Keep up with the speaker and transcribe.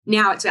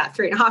now it's about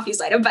 3.5 years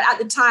later. But at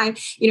the time,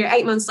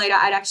 8 months later,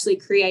 I'd actually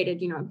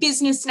created, a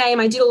business name.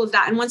 I did all of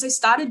that. And once I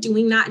started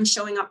doing that and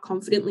showing up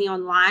confidently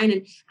online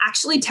and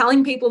actually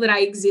telling people that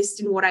I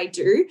exist in what I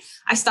do,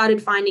 I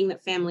started finding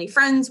that family,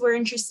 friends were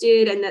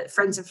interested and that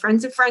friends of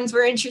friends of friends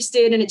were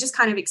interested. And it just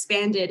kind of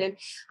expanded. And,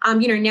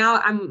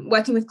 now I'm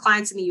working with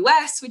clients in the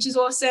US, which is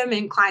awesome,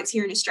 and clients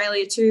here in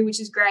Australia too,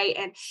 which is great.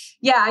 And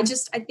yeah,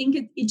 I think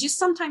it just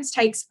sometimes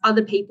takes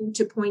other people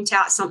to point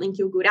out something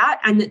you're good at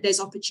and that there's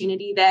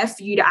opportunity there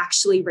for you to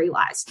actually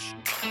realize.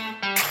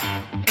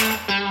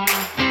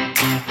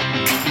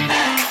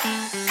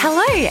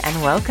 Hello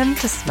and welcome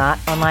to Smart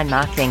Online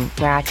Marketing,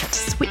 where I chat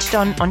to switched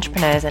on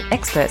entrepreneurs and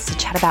experts to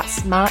chat about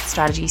smart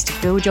strategies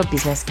to build your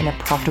business in a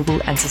profitable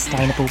and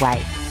sustainable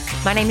way.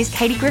 My name is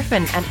Katie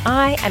Griffin and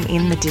I am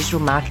in the digital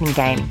marketing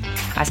game.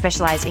 I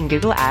specialise in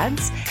Google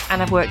Ads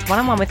and I've worked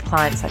one-on-one with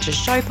clients such as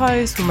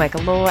Showpo,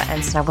 Swimworker Law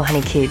and Snuggle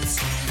Honey Kids.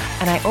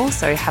 And I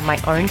also have my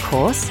own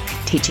course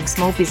teaching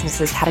small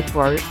businesses how to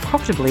grow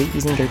profitably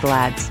using Google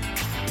Ads.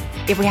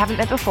 If we haven't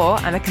met before,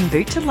 I'm a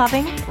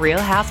kombucha-loving Real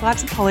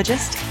Housewives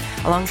apologist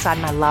alongside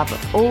my love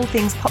of all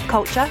things pop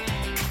culture.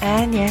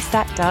 And yes,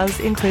 that does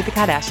include the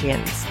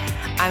Kardashians.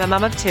 I'm a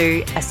mum of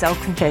two, a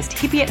self-confessed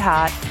hippie at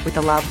heart with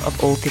a love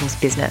of all things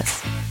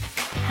business.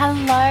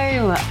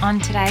 Hello. On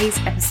today's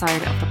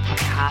episode of the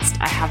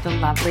podcast, I have the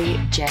lovely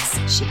Jess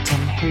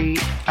Shipton, who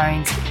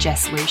owns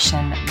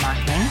Jesslution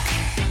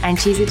Marketing, and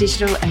she's a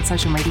digital and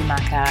social media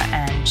marketer,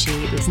 and she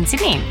lives in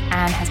Sydney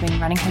and has been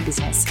running her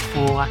business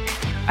for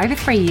over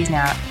 3 years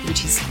now,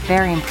 which is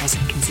very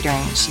impressive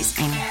considering she's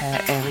in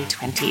her early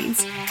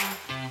 20s.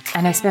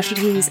 And her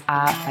specialties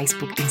are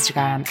Facebook,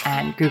 Instagram,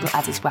 and Google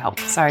Ads as well.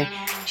 So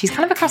she's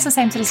kind of across the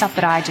same sort of stuff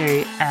that I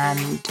do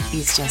and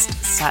is just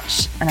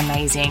such an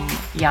amazing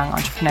young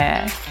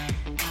entrepreneur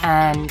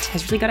and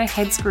has really got her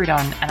head screwed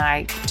on. And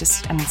I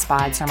just am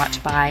inspired so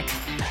much by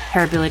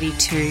her ability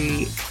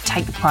to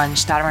take the plunge,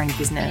 start her own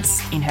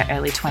business in her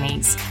early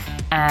 20s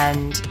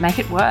and make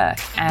it work.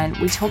 And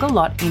we talk a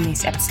lot in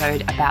this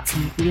episode about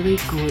some really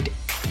good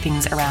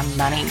things around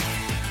money.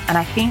 And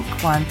I think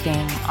one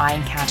thing I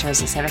encounter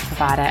as a service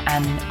provider,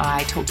 and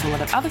I talk to a lot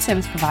of other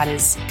service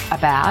providers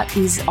about,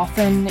 is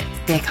often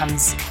there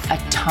comes a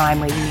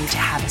time where you need to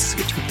have a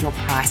switch with your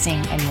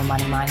pricing and your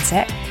money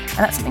mindset. And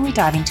that's something we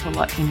dive into a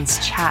lot in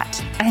this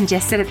chat. And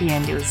Jess said at the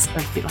end, it was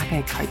a bit like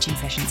a coaching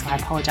session, so I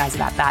apologise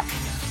about that.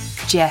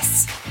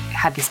 Jess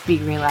had this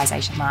big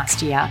realisation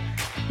last year,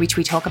 which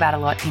we talk about a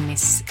lot in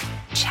this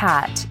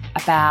chat,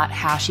 about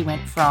how she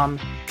went from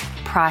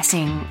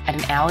pricing at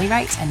an hourly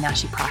rate and now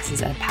she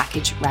prices at a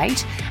package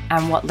rate,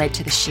 and what led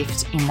to the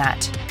shift in that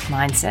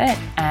mindset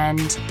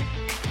and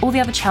all the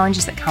other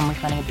challenges that come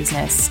with running a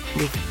business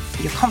with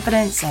your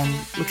confidence and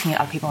looking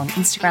at other people on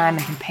Instagram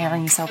and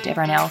comparing yourself to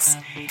everyone else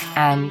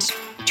and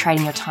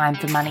trading your time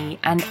for money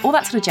and all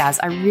that sort of jazz.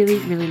 I really,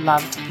 really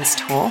loved this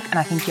talk and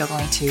I think you're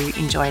going to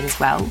enjoy it as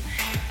well.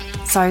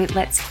 So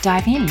let's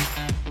dive in.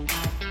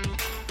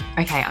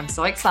 Okay, I'm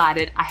so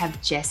excited. I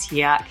have Jess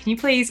here. Can you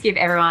please give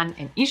everyone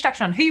an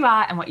introduction on who you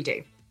are and what you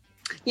do?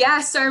 Yeah,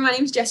 so my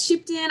name's Jess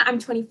Shipton. I'm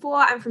 24.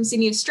 I'm from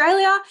Sydney,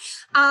 Australia.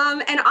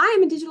 And I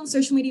am a digital and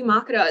social media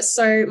marketer.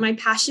 So my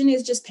passion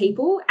is just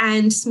people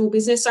and small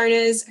business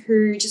owners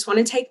who just want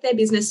to take their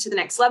business to the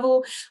next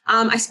level.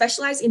 I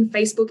specialize in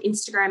Facebook,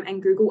 Instagram,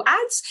 and Google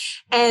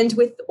Ads. And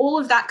with all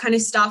of that kind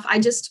of stuff, I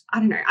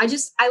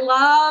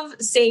love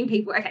seeing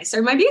people. Okay,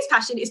 so my biggest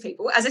passion is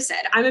people. As I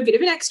said, I'm a bit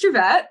of an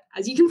extrovert.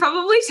 As you can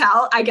probably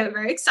tell, I get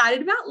very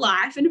excited about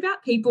life and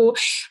about people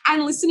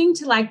and listening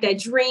to like their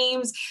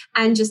dreams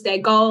and just their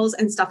goals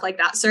and stuff like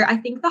that. So I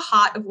think the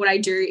heart of what I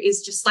do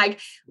is just like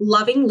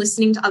loving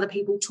listening to other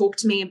people talk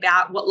to me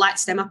about what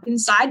lights them up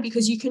inside,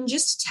 because you can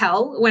just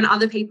tell when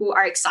other people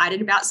are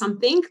excited about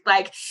something,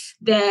 like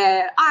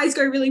their eyes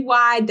go really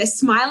wide, they're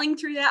smiling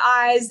through their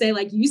eyes, they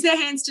like use their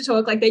hands to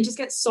talk, like they just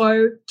get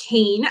so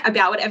keen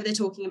about whatever they're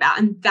talking about.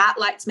 And that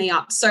lights me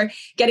up. So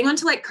getting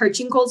onto like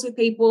coaching calls with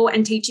people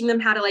and teaching them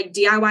how to like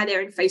DIY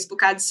their own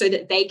Facebook ads so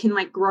that they can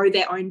like grow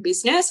their own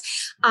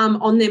business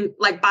on them,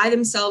 like by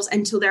themselves,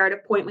 until they're at a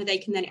point where they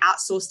can then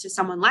outsource to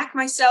someone like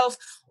myself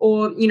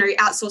or,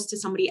 outsource to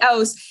somebody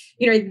else.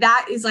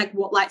 That is like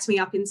what lights me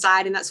up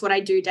inside. And that's what I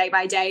do day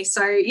by day.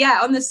 So yeah,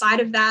 on the side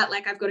of that,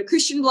 like I've got a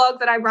Christian blog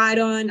that I write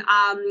on. And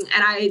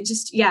I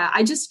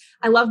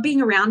love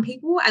being around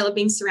people. I love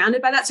being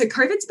surrounded by that. So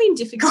COVID's been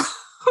difficult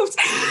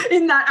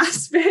in that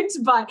aspect,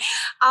 but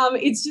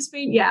it's just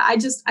been,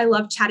 I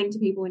love chatting to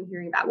people and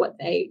hearing about what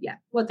they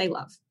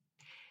love.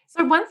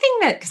 So one thing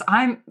because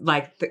I'm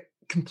like the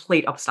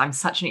complete opposite. I'm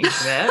such an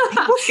introvert.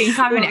 People think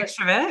I'm an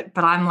extrovert,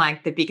 but I'm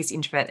like the biggest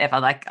introvert ever.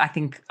 Like I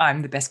think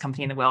I'm the best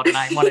company in the world and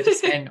I wanted to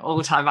spend all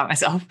the time by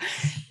myself.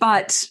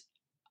 But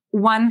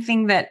one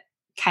thing that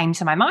came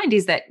to my mind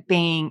is that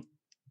being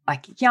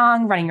like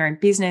young, running your own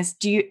business,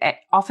 do you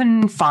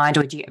often find,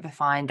 or do you ever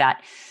find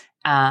that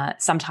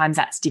sometimes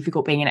that's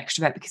difficult being an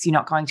extrovert because you're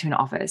not going to an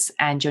office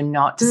and you're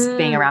not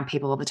being around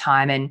people all the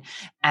time,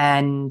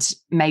 and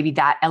maybe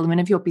that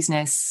element of your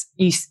business,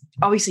 you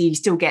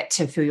still get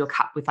to fill your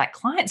cup with like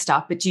client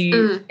stuff, but do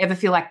you ever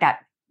feel like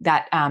that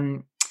that I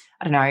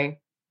don't know,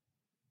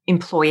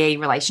 employee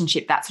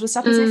relationship, that sort of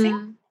stuff is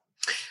missing?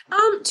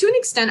 To an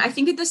extent. I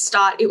think at the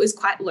start it was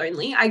quite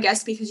lonely, I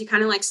guess, because you're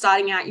kind of like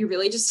starting out, you're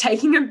really just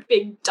taking a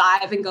big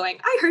dive and going,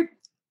 I hope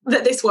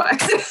that this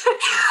works.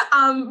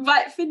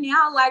 But for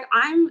now, like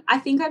I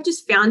think I've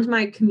just found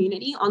my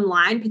community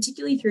online,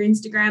 particularly through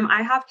Instagram.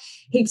 I have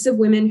heaps of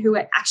women who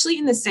are actually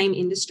in the same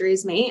industry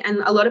as me. And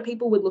a lot of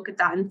people would look at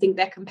that and think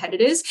they're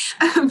competitors.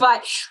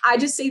 But I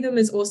just see them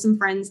as awesome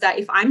friends that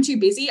if I'm too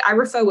busy, I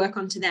refer work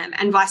onto them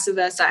and vice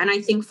versa. And I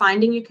think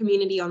finding your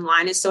community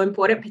online is so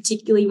important,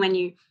 particularly when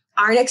you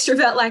are an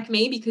extrovert like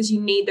me, because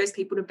you need those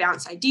people to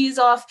bounce ideas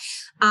off.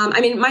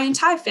 I mean, my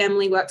entire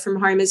family work from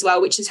home as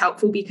well, which is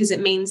helpful because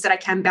it means that I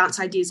can bounce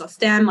ideas off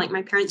them. Like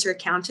my parents are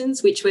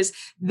accountants, which was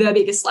the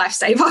biggest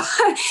lifesaver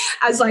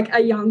as like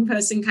a young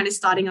person kind of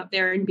starting up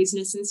their own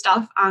business and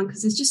stuff,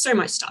 because there's just so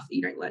much stuff that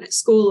you don't learn at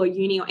school or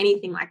uni or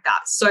anything like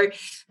that. So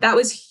that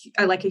was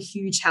like a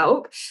huge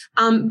help.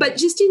 But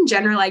just in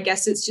general, I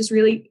guess it's just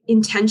really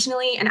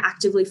intentionally and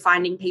actively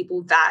finding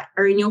people that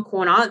are in your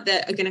corner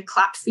that are going to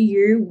clap for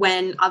you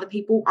when other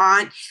people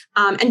aren't,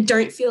 and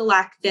don't feel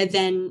like they're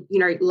then, you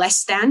know,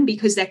 less than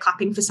because they're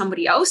clapping for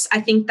somebody else.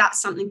 I think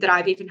that's something that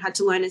I've even had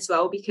to learn as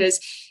well, because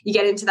you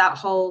get into that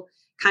whole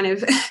kind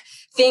of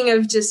thing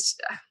of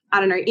just, I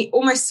don't know, it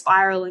almost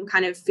spiral and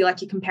kind of feel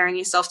like you're comparing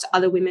yourself to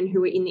other women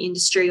who are in the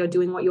industry or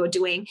doing what you're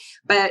doing,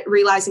 but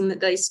realizing that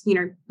there's, you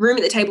know, room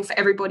at the table for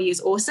everybody is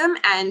awesome,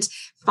 and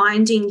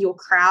finding your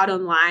crowd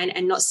online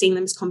and not seeing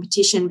them as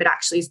competition, but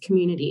actually as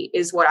community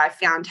is what I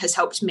found has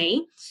helped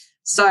me.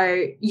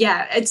 So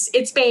yeah,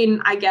 it's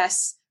been, I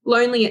guess,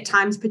 lonely at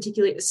times,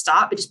 particularly at the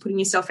start, but just putting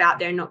yourself out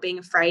there and not being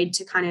afraid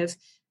to kind of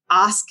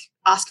ask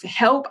for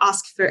help,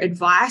 ask for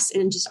advice,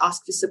 and just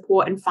ask for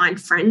support and find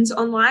friends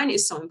online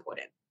is so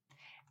important.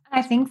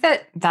 I think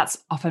that that's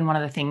often one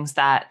of the things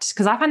that,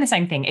 because I find the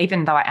same thing,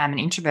 even though I am an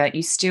introvert,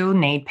 you still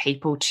need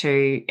people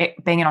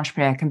being an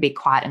entrepreneur can be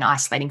quite an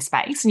isolating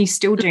space, and you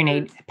still do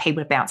need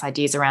people to bounce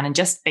ideas around and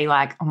just be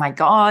like, oh my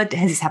God,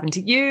 has this happened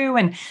to you?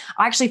 And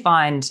I actually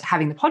find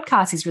having the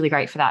podcast is really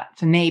great for that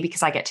for me,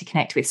 because I get to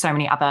connect with so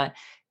many other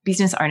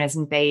business owners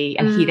and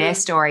hear their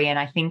story. And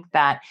I think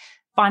that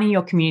finding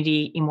your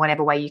community in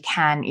whatever way you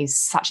can is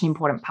such an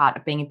important part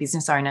of being a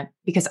business owner,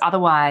 because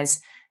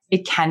otherwise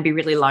it can be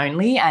really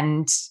lonely.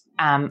 And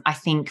I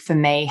think for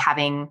me,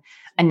 having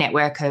a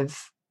network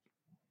of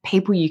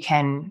people you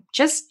can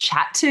just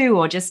chat to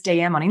or just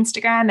DM on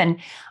Instagram,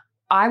 and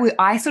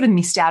I sort of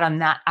missed out on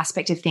that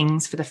aspect of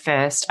things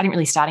I didn't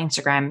really start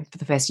Instagram for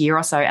the first year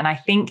or so. And I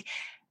think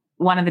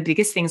one of the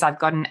biggest things I've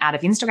gotten out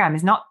of Instagram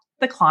is not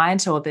the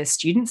client or the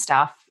student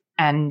stuff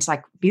and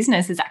like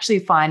business, is actually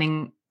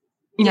finding,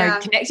 you know,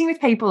 connecting with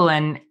people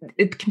and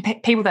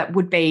people that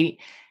would be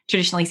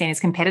traditionally seen as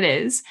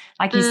competitors.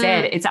 Like you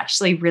said, it's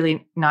actually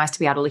really nice to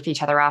be able to lift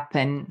each other up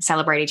and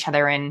celebrate each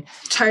other. And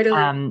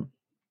totally.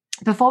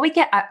 Before we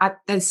get,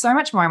 there's so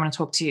much more I want to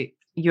talk to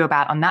you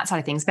about on that side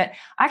of things, but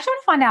I actually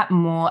want to find out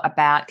more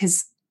about,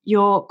 because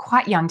you're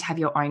quite young to have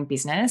your own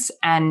business,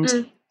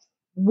 and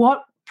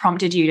what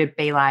prompted you to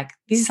be like,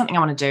 this is something I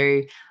want to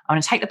do. I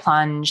want to take the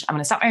plunge. I'm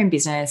going to start my own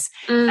business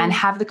and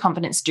have the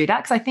confidence to do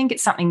that. Because I think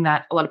it's something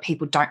that a lot of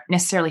people don't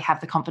necessarily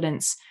have the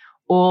confidence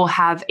or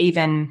have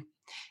even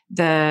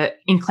the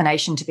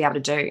inclination to be able to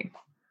do.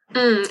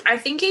 I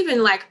think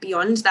even like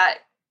beyond that,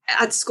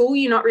 at school,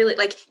 you're not really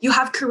like, you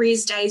have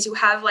careers days, you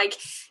have like,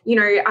 you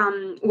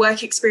know,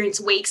 work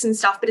experience weeks and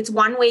stuff, but it's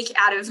 1 week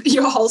out of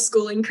your whole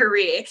schooling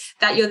career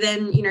that you're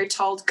then, you know,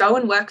 told go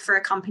and work for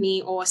a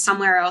company or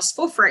somewhere else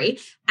for free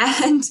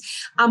and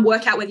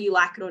work out whether you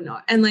like it or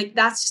not. And like,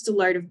 that's just a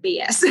load of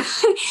BS.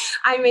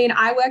 I mean,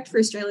 I worked for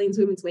Australians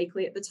Women's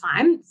Weekly at the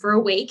time for a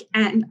week,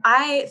 and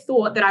I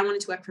thought that I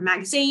wanted to work for a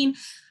magazine.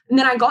 And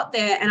then I got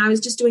there and I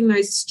was just doing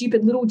those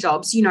stupid little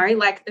jobs, you know,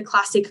 like the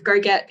classic go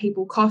get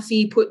people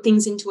coffee, put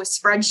things into a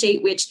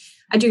spreadsheet, which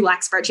I do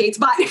like spreadsheets,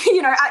 but,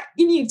 you know,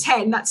 in year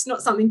 10, that's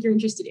not something you're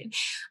interested in.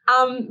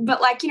 But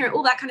like, you know,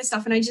 all that kind of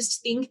stuff. And I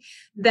just think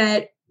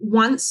that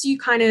once you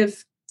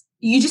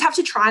just have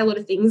to try a lot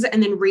of things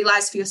and then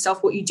realize for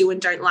yourself what you do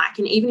and don't like.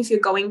 And even if you're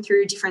going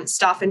through different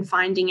stuff and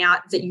finding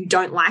out that you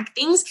don't like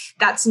things,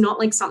 that's not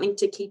like something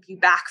to keep you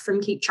back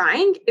from keep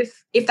trying.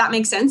 If that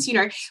makes sense, you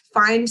know,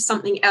 find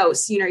something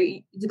else. You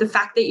know, the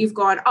fact that you've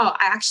gone, oh,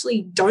 I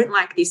actually don't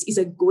like this is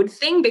a good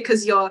thing,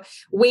 because you're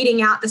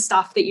weeding out the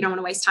stuff that you don't want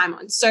to waste time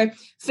on. So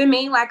for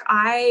me, like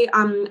I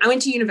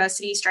went to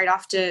university straight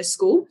after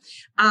school.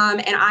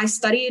 And I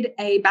studied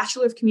a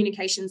Bachelor of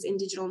Communications in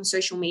Digital and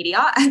Social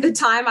Media. At the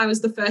time, I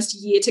was the first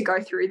year to go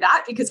through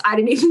that, because I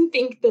didn't even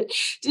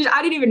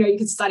know you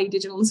could study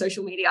digital and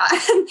social media.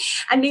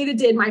 And neither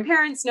did my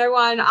parents, no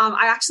one.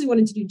 I actually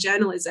wanted to do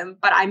journalism,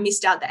 but I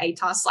missed out the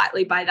ATAR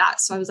slightly by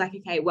that. So I was like,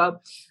 okay,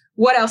 well,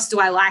 what else do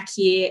I like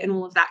here, and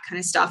all of that kind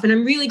of stuff. And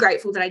I'm really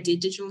grateful that I did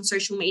digital and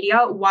social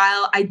media.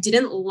 While I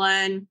didn't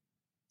learn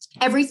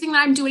everything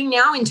that I'm doing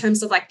now in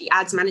terms of like the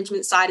ads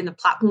management side and the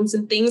platforms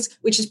and things,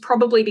 which is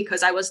probably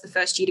because I was the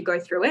first year to go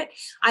through it.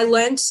 I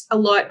learned a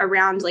lot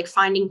around like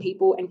finding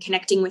people and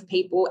connecting with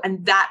people.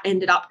 And that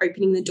ended up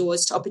opening the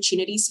doors to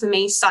opportunities for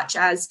me, such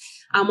as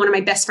one of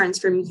my best friends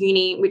from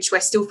uni, which we're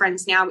still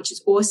friends now, which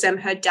is awesome.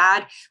 Her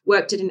dad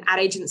worked at an ad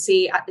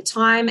agency at the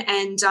time,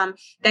 and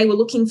they were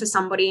looking for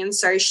somebody. And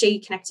so she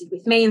connected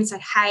with me and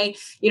said, hey,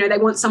 you know, they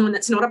want someone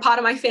that's not a part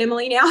of my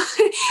family now.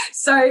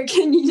 So are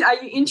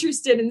you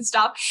interested and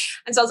stuff?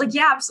 And so I was like,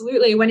 yeah,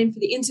 absolutely. I went in for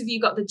the interview,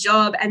 got the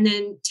job. And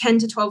then 10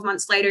 to 12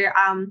 months later,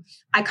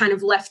 I kind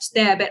of left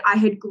there, but I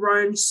had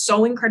grown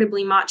so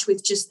incredibly much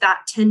with just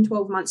that 10,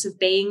 12 months of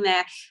being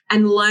there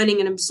and learning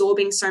and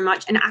absorbing so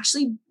much, and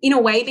actually in a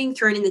way being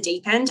thrown in the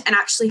deep end and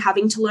actually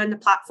having to learn the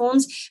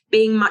platforms,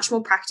 being much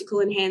more practical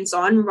and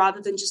hands-on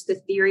rather than just the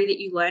theory that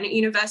you learn at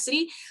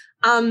university.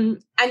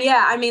 And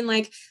yeah, I mean,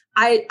 like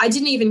I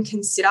didn't even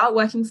consider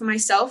working for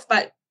myself,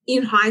 but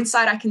in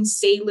hindsight, I can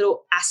see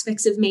little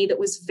aspects of me that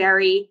was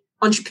very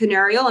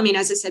entrepreneurial. I mean,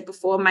 as I said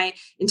before, my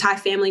entire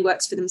family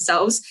works for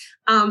themselves.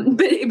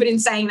 But in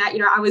saying that, you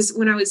know,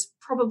 when I was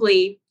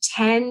probably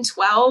 10,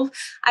 12,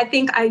 I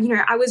think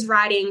I was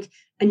writing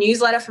a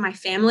newsletter for my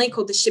family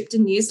called the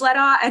Shipton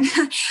Newsletter. And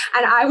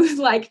I would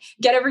like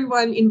get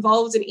everyone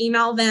involved and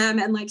email them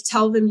and like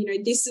tell them, you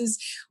know, this is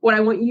what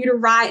I want you to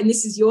write and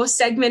this is your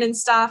segment and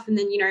stuff. And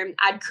then, you know,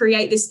 I'd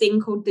create this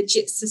thing called the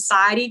JIT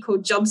Society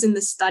called Jobs in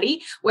the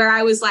Study, where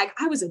I was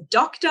a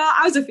doctor,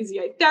 I was a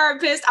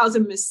physiotherapist, I was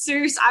a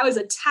masseuse, I was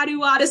a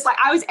tattoo artist, like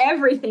I was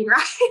everything,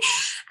 right?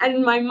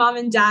 And my mum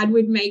and dad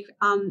would make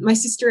my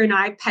sister and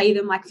I pay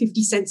them like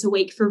 50 cents a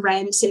week for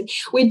rent. And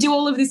we'd do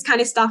all of this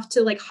kind of stuff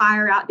to like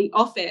hire out the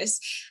office.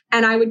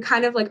 And I would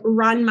kind of like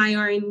run my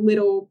own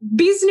little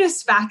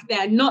business back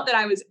then. Not that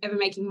I was ever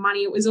making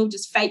money. It was all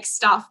just fake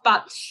stuff.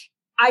 But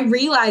I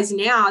realize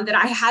now that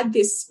I had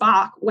this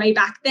spark way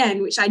back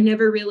then, which I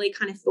never really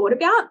kind of thought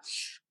about.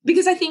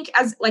 Because I think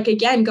as like,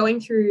 again, going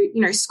through,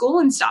 you know, school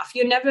and stuff,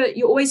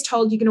 you're always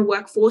told you're going to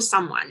work for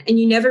someone and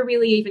you never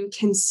really even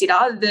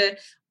consider the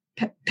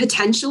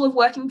potential of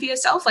working for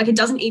yourself. Like it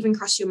doesn't even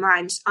cross your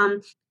mind.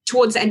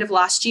 Towards the end of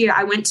last year,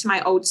 I went to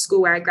my old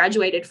school where I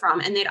graduated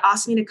from, and they'd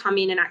asked me to come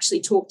in and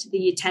actually talk to the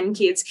year 10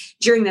 kids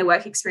during their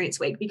work experience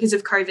week. Because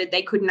of COVID,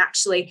 they couldn't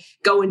actually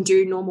go and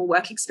do normal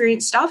work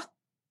experience stuff.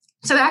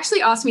 So they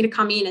actually asked me to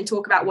come in and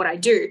talk about what I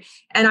do.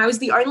 And I was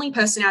the only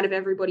person out of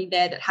everybody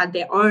there that had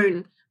their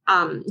own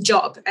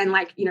job and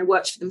like, you know,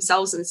 worked for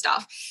themselves and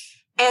stuff.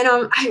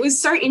 And it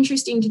was so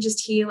interesting to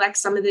just hear like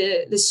some of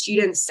the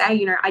students say,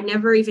 you know, I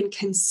never even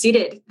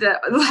considered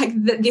that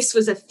this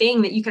was a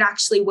thing that you could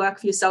actually work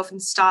for yourself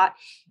and start,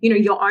 you know,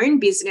 your own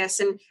business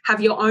and have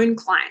your own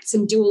clients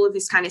and do all of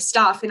this kind of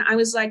stuff. And I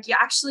was like, yeah,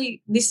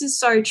 actually, this is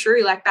so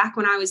true. Like back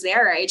when I was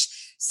their age,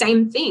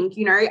 same thing,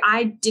 you know,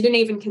 I didn't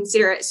even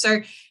consider it.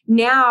 So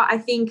now I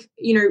think,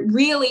 you know,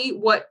 really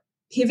what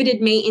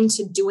pivoted me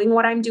into doing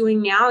what I'm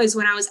doing now is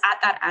when I was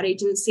at that ad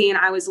agency and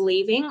I was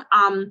leaving,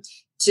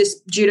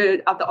 just due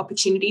to other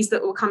opportunities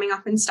that were coming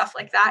up and stuff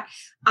like that.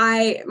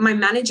 My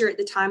manager at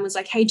the time was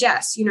like, hey,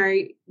 Jess, you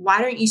know,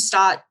 why don't you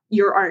start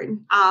your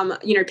own?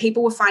 You know,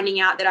 people were finding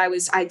out that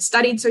I'd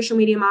studied social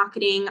media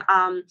marketing.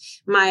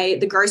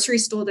 The grocery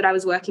store that I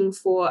was working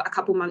for a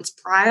couple months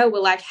prior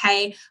were like,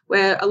 hey,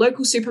 we're a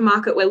local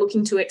supermarket. We're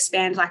looking to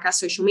expand like our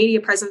social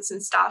media presence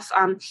and stuff.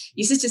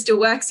 Your sister still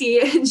works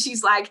here and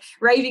she's like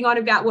raving on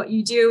about what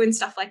you do and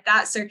stuff like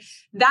that. So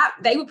that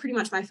they were pretty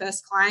much my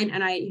first client.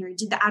 And I, you know,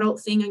 did the adult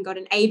thing and got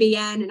an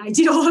ABN and I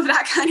did all of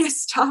that kind of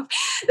stuff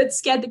that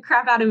scared the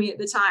crap out of me at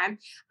the time.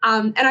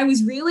 And I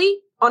was really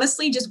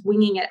honestly just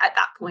winging it at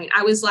that point.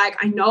 I was like,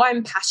 I know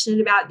I'm passionate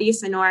about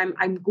this. I know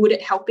I'm good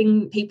at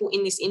helping people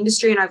in this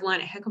industry and I've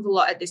learned a heck of a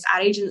lot at this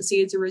ad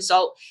agency as a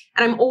result.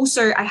 And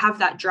I have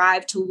that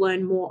drive to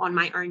learn more on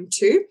my own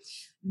too.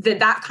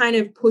 That kind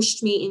of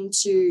pushed me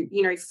into,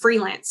 you know,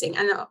 freelancing.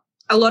 And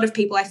a lot of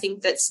people I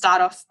think that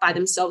start off by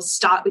themselves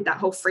start with that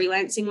whole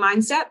freelancing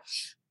mindset.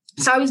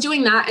 So I was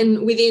doing that.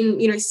 And within,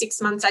 you know,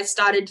 6 months, I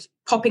started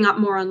popping up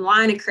more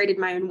online. I created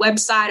my own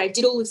website. I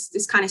did all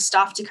this kind of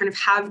stuff to kind of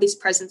have this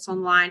presence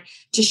online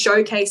to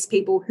showcase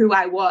people who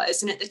I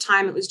was. And at the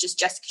time it was just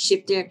Jessica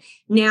Shipton.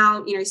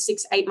 Now, you know,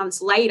 6-8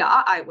 months later,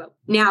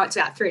 now it's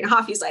about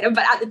 3.5 years later,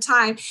 but at the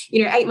time,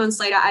 you know, 8 months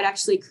later, I'd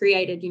actually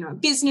created, you know, a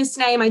business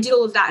name. I did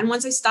all of that. And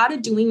once I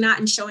started doing that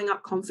and showing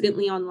up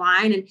confidently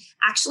online and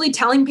actually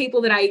telling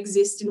people that I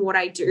exist in what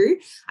I do,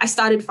 I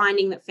started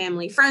finding that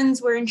family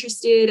friends were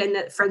interested and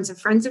that friends of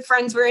friends of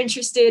friends were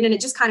interested. And it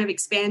just kind of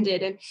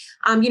expanded. And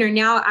you know,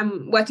 now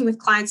I'm working with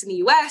clients in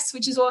the US,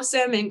 which is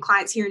awesome, and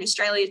clients here in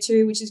Australia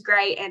too, which is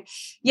great. And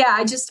yeah,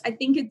 I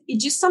think it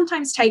just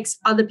sometimes takes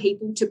other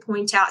people to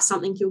point out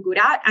something you're good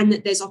at and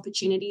that there's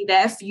opportunity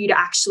there for you to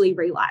actually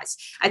realize.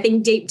 I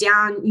think deep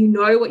down, you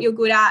know what you're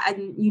good at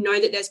and you know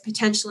that there's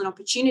potential and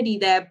opportunity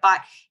there, but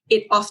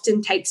it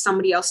often takes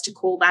somebody else to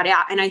call that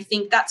out. And I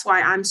think that's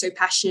why I'm so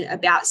passionate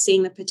about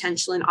seeing the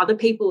potential in other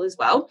people as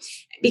well,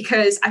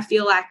 because I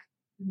feel like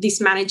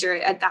this manager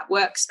at that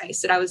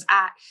workspace that I was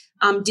at,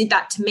 did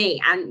that to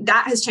me. And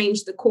that has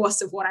changed the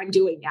course of what I'm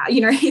doing now.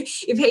 You know,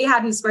 if he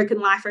hadn't spoken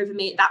life over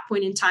me at that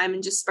point in time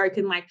and just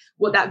spoken like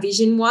what that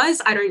vision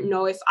was, I don't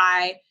know if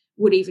I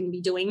would even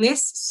be doing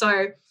this.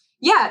 So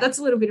yeah, that's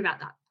a little bit about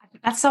that.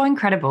 That's so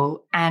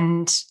incredible.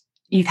 And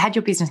you've had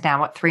your business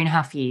now,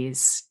 3.5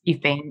 years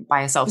you've been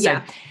by yourself.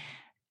 Yeah. So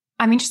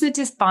I'm interested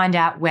to find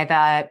out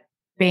whether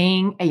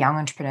being a young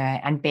entrepreneur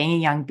and being a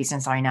young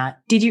business owner,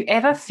 did you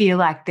ever feel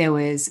like there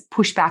was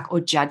pushback or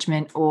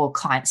judgment or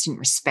clients didn't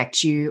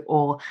respect you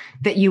or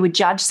that you were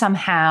judged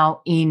somehow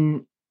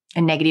in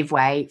a negative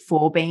way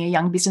for being a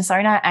young business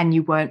owner and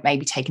you weren't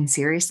maybe taken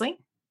seriously?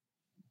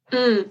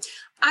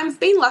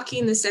 I've been lucky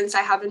in the sense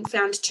I haven't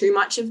found too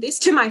much of this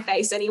to my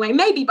face anyway,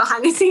 maybe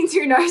behind the scenes,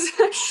 who knows?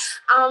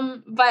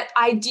 But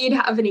I did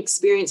have an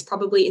experience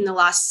probably in the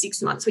last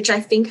 6 months, which I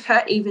think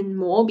hurt even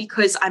more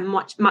because I'm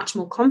much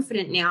more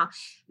confident now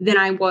than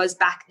I was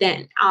back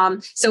then.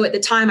 So at the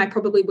time, I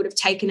probably would have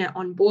taken it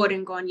on board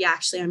and gone, yeah,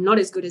 actually, I'm not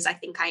as good as I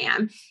think I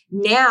am.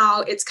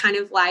 Now it's kind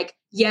of like,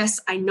 yes,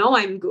 I know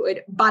I'm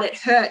good, but it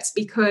hurts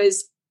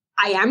because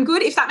I am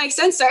good, if that makes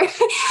sense. So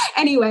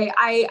anyway,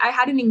 I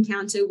had an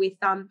encounter with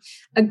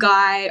a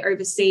guy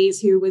overseas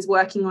who was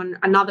working on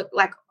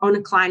on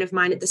a client of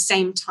mine at the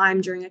same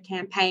time during a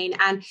campaign.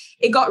 And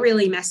it got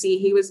really messy.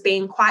 He was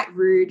being quite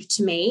rude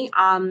to me.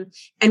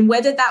 And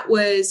whether that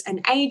was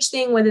an age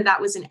thing, whether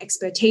that was an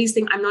expertise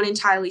thing, I'm not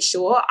entirely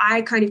sure.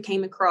 I kind of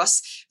came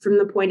across from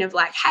the point of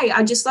like, hey,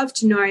 I'd just love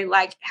to know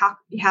like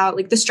how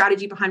like the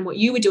strategy behind what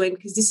you were doing,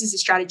 because this is a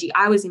strategy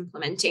I was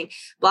implementing,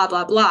 blah,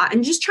 blah, blah.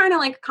 And just trying to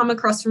like come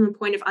across from a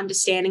point of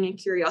understanding and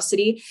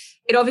curiosity.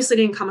 It obviously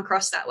didn't come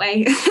across that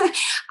way.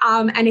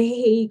 And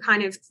he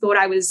kind of thought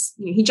I was,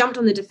 he jumped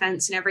on the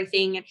defense and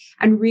everything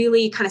and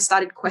really kind of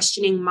started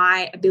questioning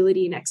my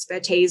ability and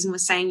expertise and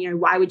was saying,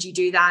 why would you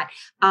do that?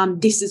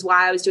 This is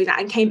why I was doing that,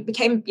 and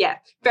became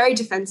very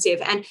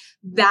defensive. And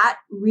that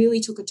really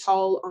took a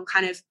toll on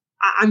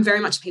I'm very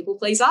much a people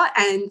pleaser,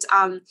 and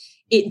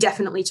it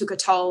definitely took a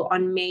toll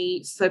on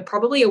me for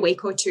probably a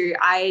week or two.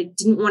 I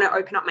didn't want to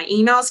open up my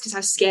emails because I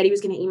was scared he was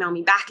going to email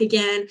me back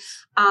again,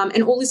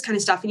 and all this kind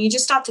of stuff. And you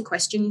just start to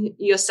question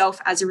yourself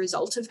as a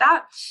result of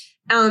that.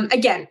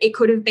 Again, it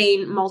could have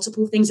been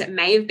multiple things. It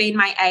may have been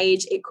my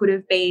age. It could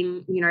have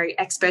been,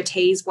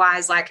 expertise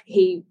wise, like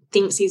he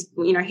thinks he's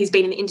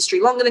been in the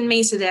industry longer than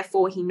me, so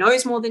therefore he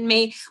knows more than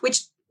me,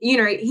 which,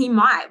 he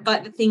might.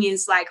 But the thing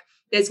is, like,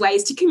 there's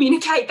ways to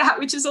communicate that,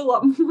 which is a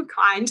lot more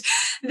kind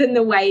than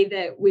the way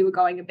that we were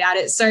going about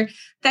it. So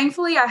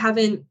thankfully, I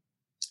haven't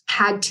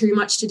had too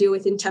much to do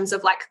with in terms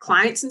of like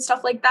clients and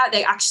stuff like that.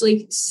 They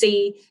actually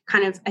see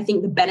I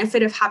think the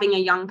benefit of having a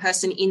young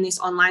person in this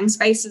online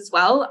space as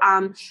well.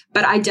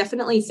 But I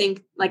definitely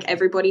think like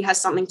everybody has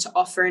something to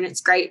offer, and it's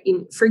great.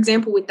 For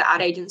example, with the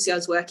ad agency I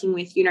was working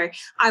with,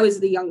 I was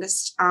the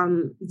youngest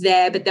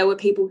there, but there were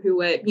people who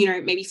were,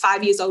 maybe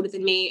 5 years older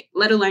than me,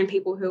 let alone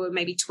people who were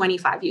maybe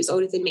 25 years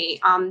older than me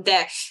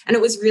there. And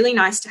it was really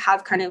nice to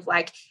have kind of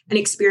like an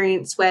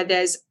experience where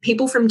there's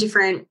people from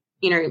different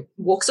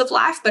walks of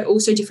life, but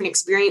also different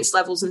experience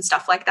levels and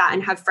stuff like that,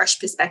 and have fresh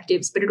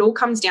perspectives. But it all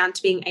comes down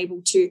to being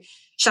able to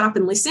shut up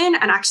and listen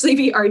and actually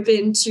be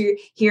open to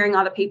hearing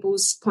other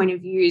people's point of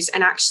views,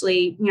 and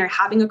actually,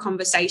 having a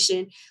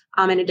conversation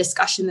and a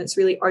discussion that's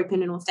really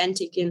open and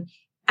authentic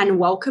and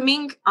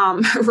welcoming,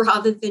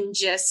 rather than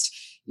just,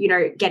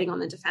 getting on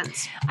the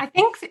defense. I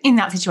think in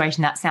that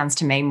situation, that sounds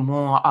to me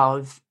more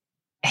of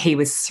he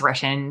was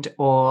threatened,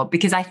 or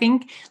because I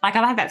think like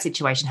I've had that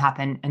situation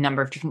happen a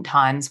number of different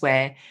times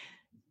where,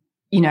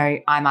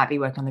 I might be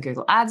working on the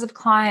Google Ads of a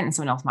client and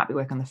someone else might be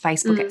working on the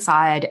Facebook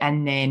side.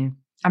 And then,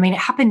 it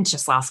happened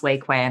just last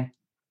week where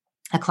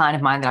a client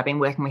of mine that I've been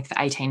working with for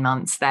 18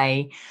 months,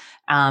 they,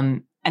 a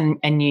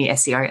new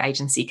SEO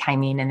agency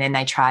came in, and then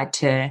they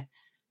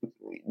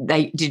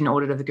did an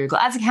audit of the Google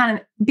Ads account.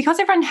 And because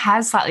everyone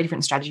has slightly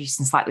different strategies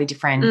and slightly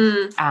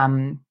different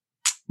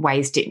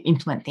ways to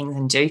implement things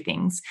and do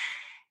things,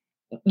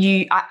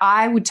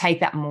 I would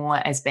take that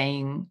more as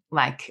being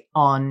like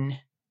on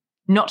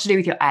not to do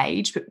with your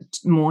age, but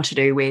more to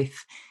do with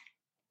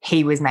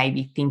he was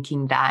maybe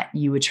thinking that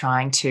you were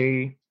trying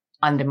to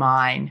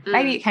undermine.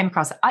 Maybe it came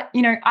across, I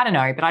don't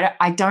know, but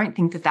I don't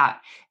think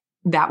that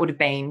would have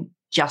been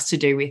just to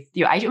do with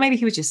your age. Or maybe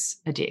he was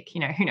just a dick, who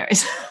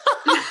knows?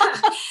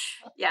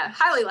 Yeah,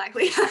 highly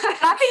likely.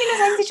 I've been in the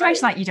same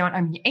situation, like you don't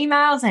open your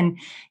emails, and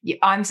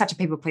I'm such a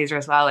people pleaser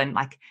as well, and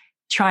like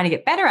trying to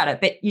get better at it,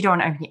 but you don't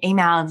want to open your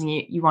emails, and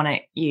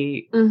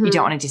you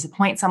don't want to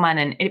disappoint someone,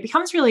 and it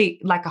becomes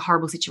really like a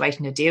horrible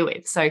situation to deal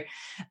with. So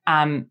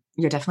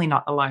you're definitely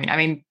not alone.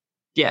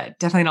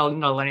 Definitely not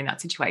alone in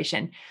that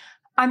situation.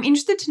 I'm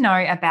interested to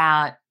know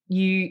about,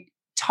 you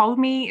told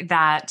me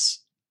that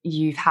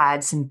you've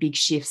had some big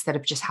shifts that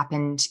have just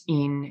happened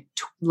in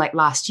like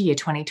last year,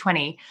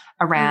 2020,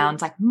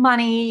 around like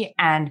money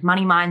and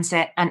money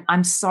mindset. And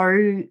I'm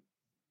so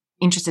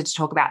interested to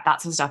talk about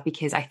that sort of stuff,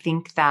 because I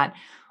think that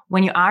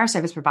when you are a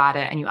service provider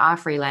and you are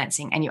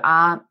freelancing and you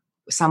are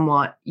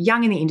somewhat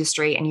young in the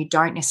industry and you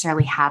don't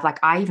necessarily have, like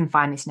I even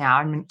find this now,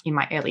 I'm in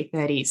my early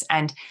 30s,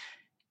 and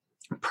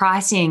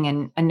pricing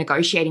and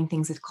negotiating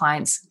things with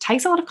clients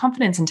takes a lot of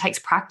confidence and takes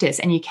practice,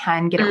 and you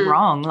can get it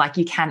wrong. Like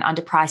you can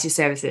underprice your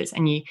services,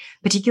 and you,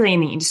 particularly in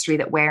the industry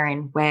that we're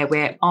in, where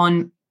we're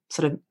on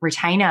sort of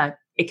retainer,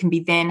 it can be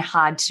then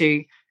hard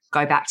to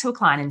go back to a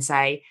client and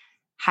say,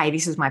 hey,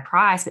 this is my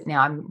price, but now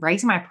I'm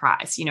raising my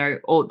price,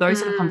 or those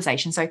sort of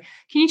conversations. So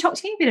can you talk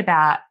to me a bit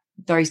about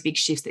those big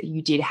shifts that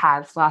you did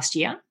have last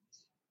year?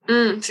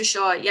 For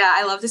sure. Yeah,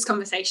 I love this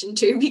conversation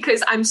too,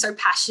 because I'm so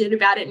passionate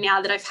about it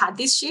now that I've had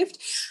this shift.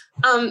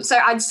 So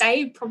I'd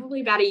say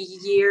probably about a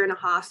year and a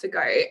half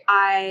ago,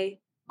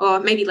 or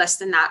maybe less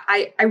than that,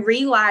 I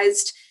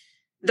realized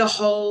the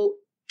whole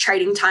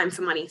trading time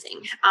for money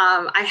thing.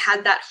 I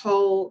had that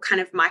whole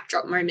kind of mic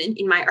drop moment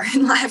in my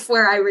own life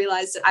where I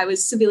realized that I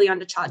was severely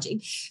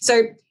undercharging.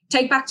 So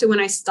take back to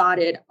when I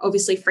started,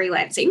 obviously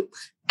freelancing,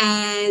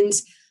 and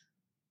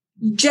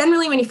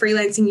generally when you're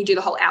freelancing, you do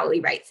the whole hourly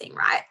rate thing,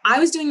 right? I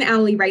was doing the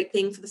hourly rate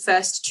thing for the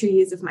first 2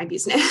 years of my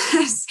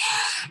business.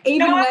 I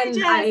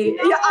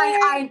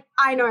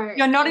know.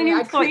 You're not an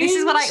employee. This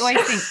is what I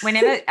always think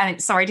whenever,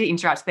 and sorry to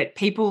interrupt, but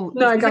people,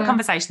 this is a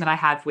conversation that I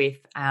have with,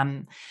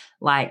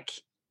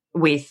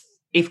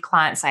 if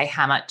clients say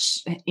how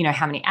much,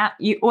 how many hours,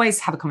 you always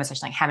have a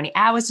conversation like how many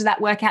hours does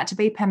that work out to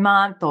be per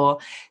month? Or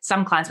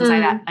some clients will say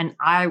that, and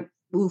I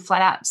will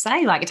flat out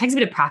say, like, it takes a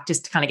bit of practice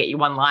to kind of get your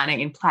one-liner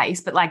in place,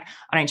 but like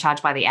I don't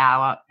charge by the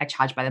hour, I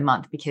charge by the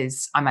month,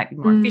 because I might be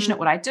more efficient at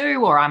what I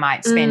do, or I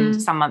might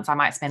spend some months I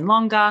might spend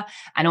longer.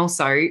 And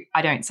also,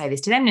 I don't say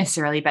this to them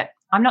necessarily, but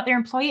I'm not their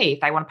employee.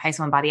 If they want to pay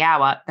someone by the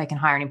hour, they can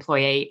hire an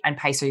employee and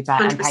pay super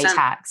 100%. And pay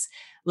tax.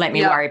 Let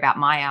me worry about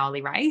my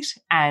hourly rate.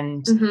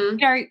 And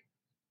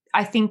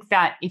I think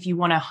that if you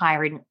want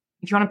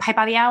to pay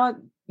by the hour,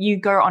 you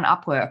go on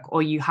Upwork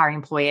or you hire an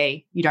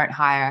employee. You don't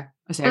hire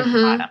a service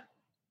provider.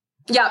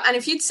 Yeah, and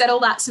if you'd said all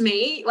that to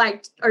me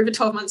like over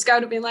 12 months ago,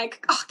 I'd have been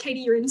like, oh, Katie,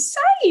 you're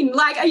insane.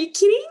 Like, are you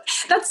kidding?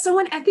 That's so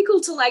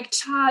unethical to like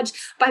charge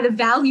by the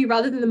value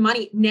rather than the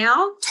money.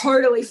 Now,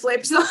 totally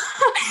flipped. So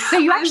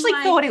you actually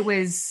thought it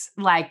was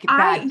like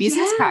bad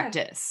business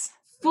practice?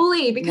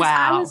 Fully, because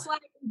I was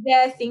like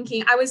there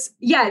thinking,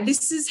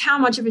 this is how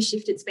much of a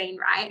shift it's been,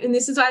 right? And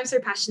this is why I'm so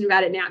passionate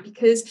about it now,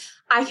 because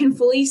I can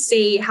fully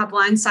see how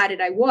blindsided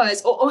I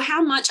was, or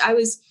how much I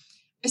was,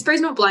 I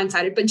suppose not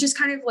blindsided, but just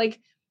kind of like,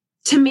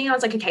 to me, I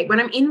was like, okay, when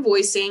I'm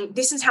invoicing,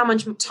 this is how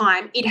much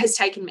time it has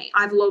taken me.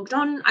 I've logged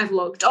on, I've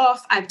logged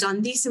off, I've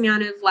done this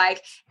amount of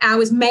like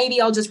hours.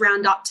 Maybe I'll just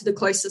round up to the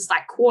closest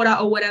like quarter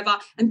or whatever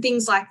and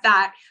things like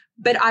that.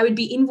 But I would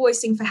be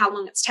invoicing for how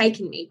long it's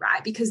taken me,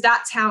 right? Because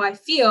that's how I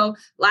feel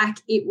like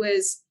it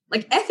was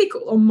like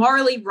ethical or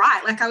morally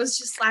right. Like I was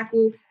just like,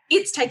 well,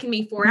 it's taken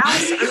me 4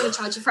 hours, so I'm going to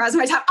charge you 4 hours of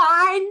my time.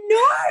 I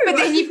know.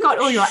 But then you've got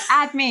all your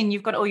admin,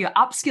 you've got all your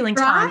upskilling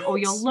time, all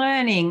your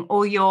learning,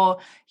 all your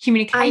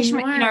communication.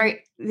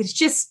 It's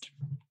just,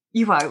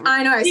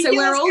 I know. So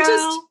we're all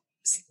just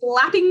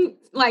slapping,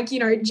 like,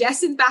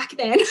 Jess is back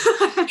then.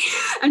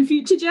 And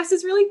future Jess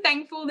is really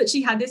thankful that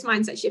she had this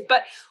mindset shift.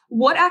 But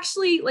what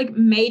actually like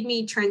made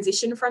me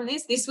transition from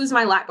this was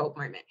my light bulb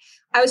moment.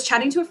 I was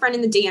chatting to a friend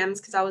in the DMs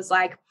because I was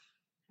like,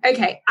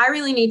 okay, I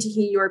really need to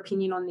hear your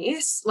opinion on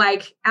this,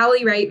 like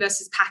hourly rate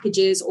versus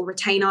packages or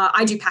retainer.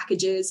 I do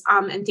packages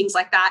and things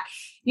like that,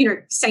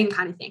 same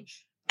kind of thing.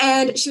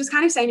 And she was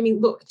kind of saying to me,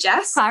 look,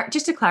 Jess.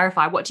 Just to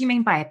clarify, what do you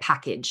mean by a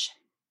package?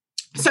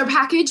 So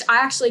package, I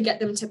actually get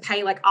them to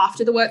pay like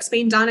after the work's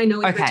been done. I know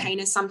with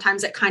retainers,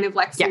 sometimes it kind of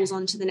like falls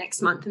on to the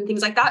next month and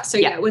things like that. So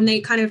when they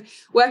kind of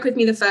work with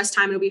me the first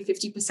time, it'll be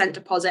 50%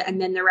 deposit and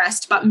then the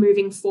rest. But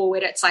moving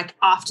forward, it's like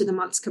after the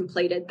month's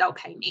completed, they'll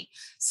pay me.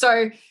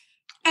 So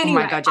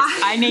anyway, oh my God,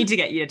 I need to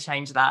get you to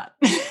change that.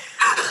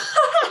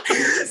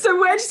 So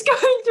we're just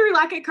going through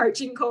like a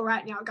coaching call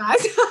right now,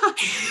 guys.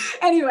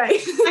 Anyway.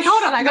 Like,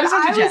 hold on, I got to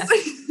talk to Jess.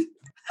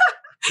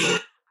 I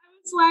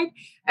was like,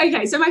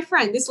 okay, so my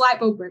friend, this light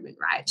bulb moment,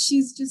 right?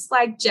 She's just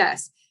like,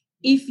 Jess,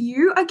 if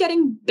you are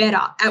getting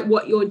better at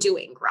what you're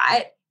doing,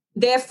 right?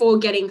 Therefore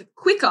getting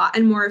quicker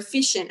and more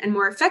efficient and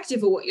more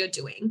effective at what you're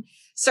doing.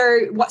 So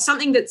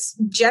something that's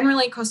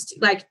generally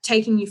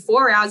taking you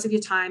 4 hours of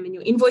your time and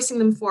you're invoicing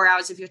them 4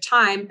 hours of your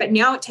time, but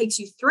now it takes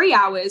you 3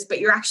 hours, but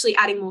you're actually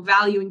adding more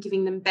value and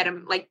giving them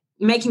better, like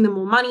making them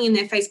more money in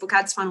their Facebook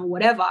ads funnel,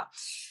 whatever.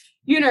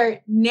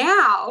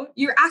 Now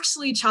you're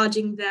actually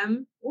charging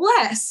them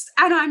less.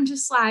 And I'm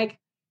just like,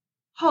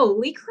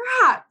 holy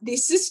crap,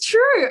 this is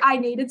true. I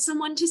needed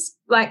someone to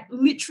like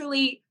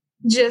literally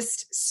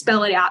just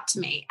spell it out to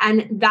me.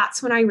 And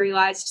that's when I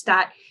realized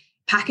that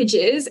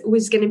packages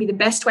was going to be the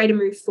best way to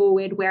move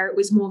forward, where it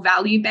was more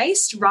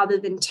value-based rather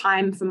than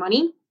time for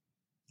money.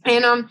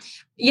 And I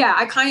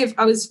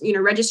was,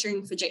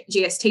 registering for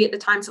GST at the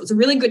time. So it was a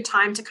really good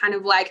time to kind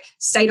of like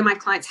say to my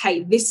clients,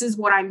 hey, this is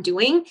what I'm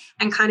doing,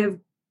 and kind of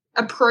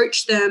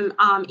approach them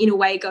in a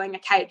way going,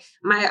 okay,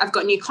 I've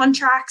got new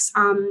contracts.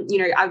 I'm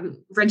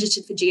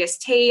registered for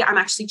GST. I'm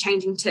actually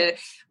changing to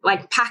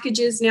like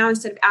packages now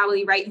instead of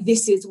hourly rate.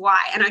 This is why.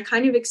 And I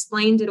kind of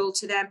explained it all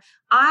to them.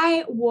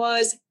 I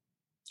was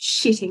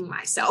shitting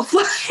myself.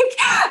 Like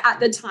at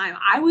the time,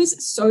 I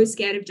was so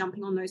scared of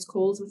jumping on those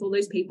calls with all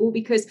those people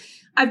because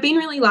I've been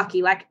really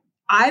lucky. Like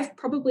I've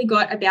probably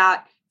got about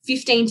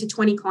 15 to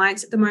 20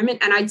 clients at the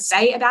moment. And I'd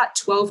say about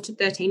 12 to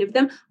 13 of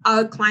them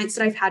are clients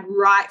that I've had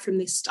right from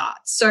the start.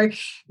 So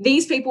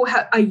these people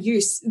are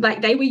used,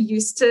 like they were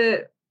used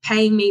to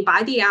paying me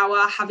by the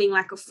hour, having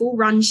like a full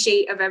run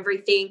sheet of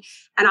everything.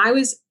 And I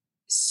was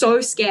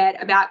so scared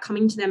about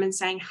coming to them and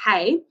saying,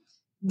 hey,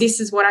 this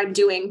is what I'm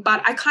doing.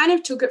 But I kind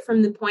of took it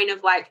from the point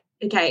of like,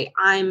 okay,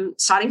 I'm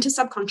starting to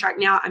subcontract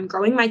now. I'm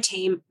growing my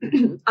team.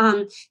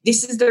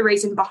 This is the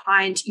reason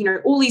behind,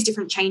 all these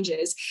different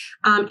changes.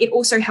 It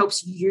also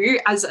helps you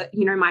as,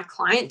 my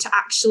client to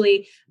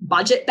actually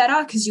budget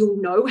better because you'll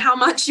know how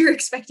much you're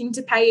expecting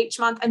to pay each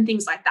month and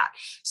things like that.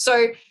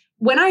 So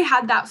when I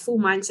had that full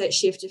mindset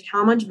shift of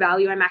how much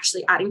value I'm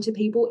actually adding to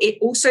people, it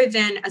also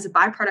then, as a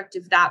byproduct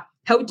of that,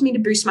 helped me to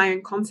boost my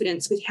own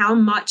confidence with how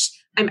much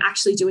I'm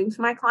actually doing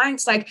for my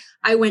clients. Like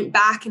I went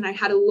back and I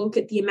had a look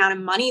at the amount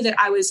of money that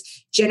I was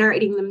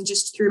generating them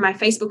just through my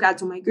Facebook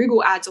ads or my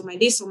Google ads or my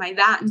this or my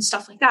that and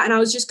stuff like that. And I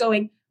was just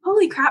going,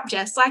 holy crap,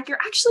 Jess, like you're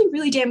actually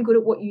really damn good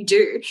at what you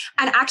do,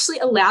 and actually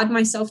allowed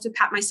myself to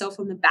pat myself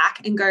on the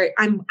back and go,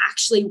 I'm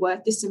actually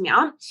worth this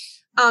amount.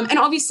 And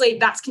obviously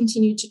that's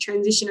continued to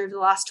transition over the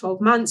last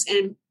 12 months.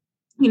 And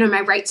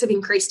my rates have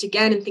increased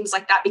again and things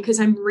like that because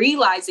I'm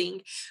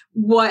realizing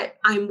what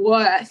I'm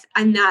worth,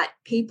 and that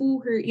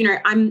people who,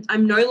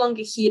 I'm no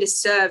longer here to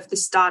serve the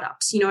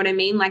startups. You know what I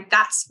mean? Like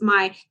that's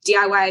my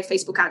DIY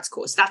Facebook ads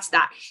course. That's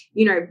that,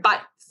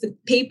 but for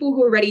people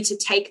who are ready to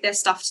take their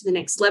stuff to the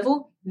next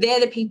level, they're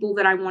the people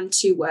that I want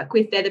to work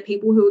with. They're the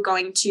people who are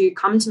going to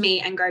come to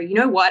me and go, you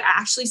know what? I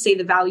actually see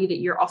the value that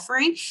you're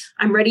offering.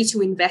 I'm ready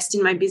to invest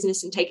in my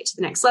business and take it to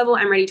the next level.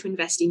 I'm ready to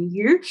invest in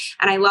you.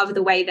 And I love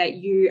the way that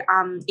you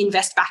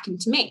invest back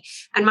into me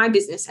and my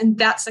business. And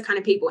that's the kind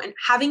of people. And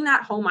having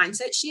that whole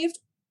mindset shift,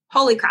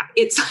 holy crap,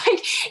 it's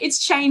like, it's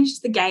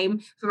changed the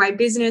game for my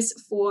business,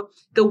 for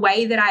the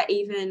way that I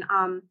even,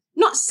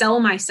 not sell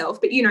myself,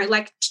 but,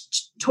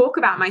 talk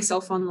about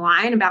myself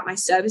online, about my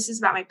services,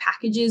 about my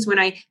packages when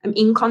I am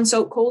in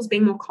consult calls,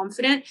 being more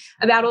confident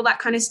about all that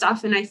kind of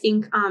stuff. And I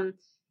think,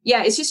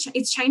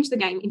 it's changed the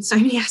game in so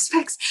many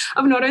aspects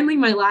of not only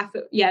my life,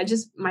 but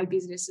just my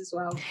business as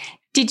well.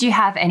 Did you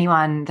have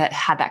anyone that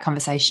had that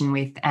conversation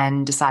with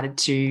and decided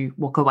to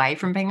walk away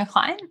from being a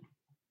client?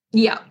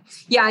 Yeah,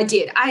 I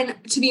did. And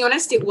to be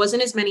honest, it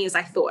wasn't as many as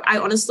I thought. I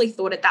honestly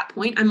thought at that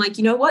point, I'm like,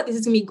 you know what? This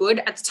is going to be good.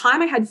 At the time,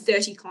 I had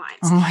 30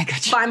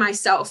 clients by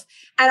myself.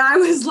 And I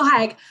was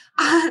like,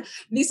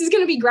 this is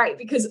going to be great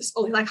because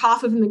like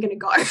half of them are going to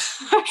go.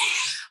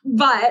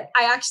 But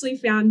I actually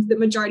found the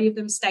majority of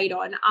them stayed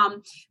on.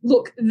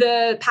 Look,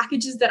 the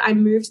packages that I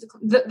moved,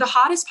 the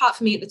hardest part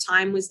for me at the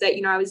time was that,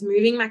 I was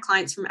moving my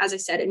clients from, as I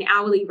said, an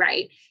hourly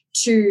rate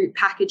to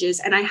packages.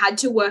 And I had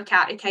to work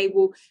out, okay,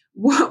 well,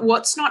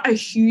 what's not a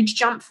huge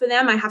jump for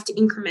them? I have to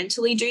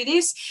incrementally do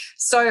this.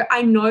 So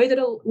I know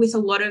that with a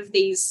lot of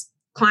these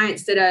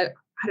clients that are,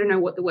 I don't know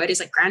what the word is,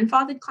 like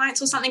grandfathered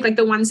clients or something, like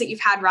the ones that you've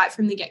had right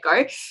from the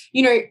get-go,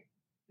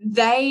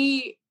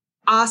 they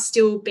are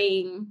still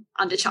being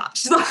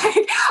undercharged.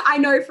 Like I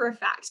know for a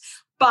fact.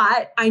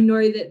 But I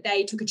know that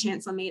they took a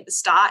chance on me at the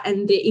start,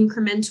 and the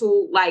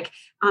incremental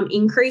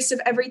increase of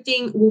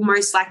everything will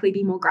most likely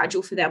be more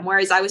gradual for them.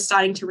 Whereas I was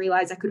starting to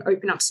realize I could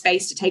open up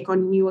space to take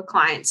on newer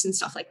clients and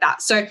stuff like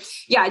that. So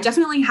I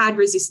definitely had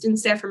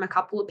resistance there from a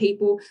couple of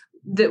people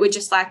that were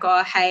just like,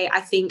 oh, hey,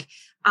 I think,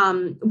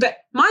 but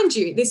mind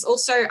you,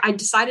 I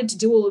decided to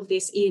do all of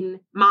this in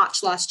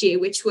March last year,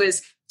 which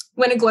was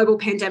when a global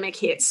pandemic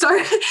hit. So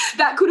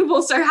that could have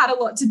also had a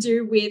lot to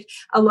do with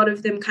a lot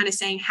of them kind of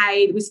saying,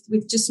 hey,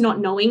 with just not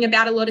knowing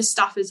about a lot of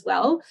stuff as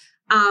well,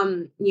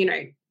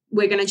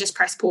 we're going to just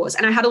press pause.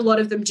 And I had a lot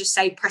of them just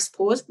say, press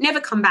pause,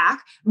 never come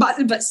back,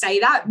 but say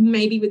that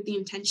maybe with the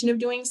intention of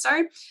doing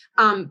so.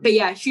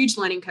 But huge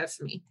learning curve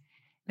for me.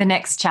 The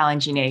next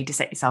challenge you need to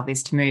set yourself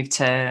is to move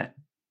to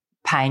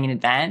paying in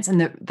advance.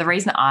 And the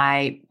reason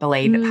I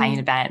believe that paying in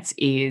advance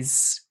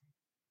is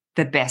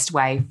the best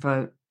way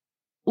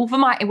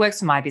it works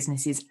for my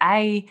business is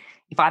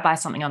if I buy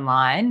something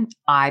online,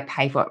 I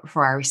pay for it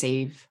before I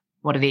receive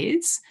what it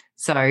is.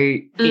 So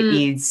it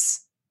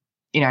is,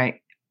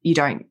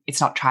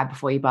 it's not try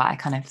before you buy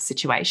kind of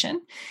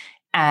situation.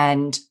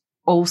 And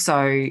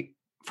also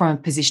from a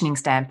positioning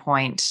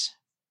standpoint,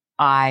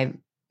 I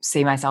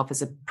see myself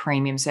as a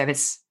premium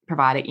service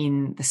provider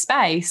in the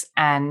space,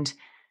 and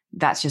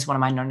that's just one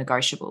of my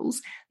non-negotiables.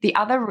 The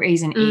other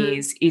reason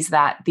is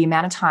that the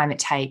amount of time it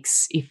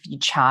takes if you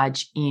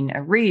charge in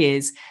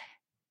arrears,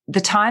 the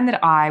time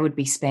that I would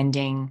be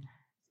spending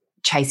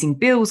chasing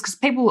bills, because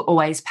people will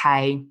always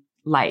pay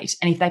late.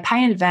 And if they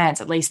pay in advance,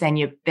 at least then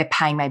they're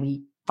paying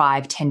maybe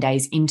 5-10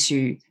 days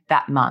into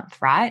that month,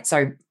 right?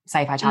 So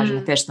say if I charge on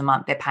the first of the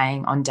month, they're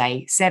paying on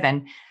day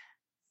 7.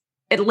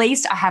 At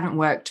least I haven't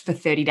worked for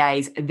 30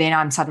 days. Then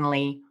I'm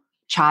suddenly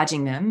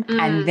charging them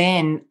and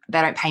then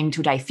they don't pay me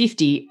until day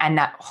 50, and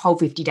that whole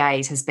 50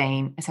 days has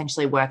been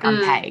essentially work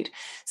unpaid.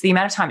 So the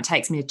amount of time it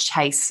takes me to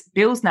chase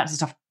bills and that sort of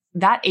stuff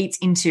that eats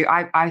into,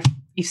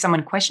 if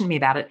someone questioned me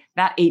about it,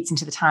 that eats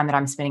into the time that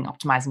I'm spending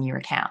optimizing your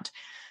account.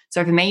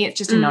 So for me, it's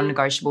just a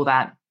non-negotiable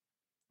that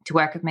to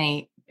work with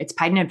me, it's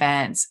paid in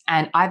advance,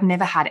 and I've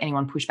never had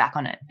anyone push back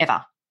on it,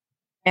 ever.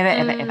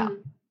 Ever.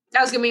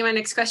 That was going to be my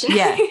next question.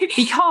 Yeah,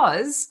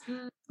 because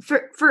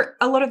for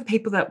a lot of the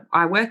people that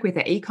I work with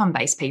are e-com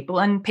based people,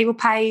 and people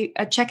pay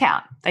at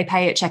checkout. They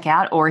pay at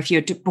checkout, or if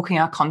you're booking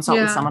a consult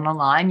with someone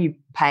online, you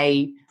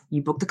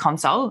book the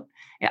consult.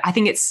 I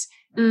think it's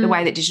the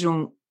way that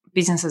digital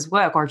businesses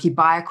work. Or if you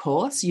buy a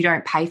course, you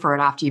don't pay for it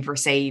after you've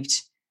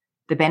received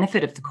the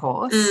benefit of the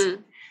course.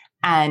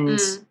 And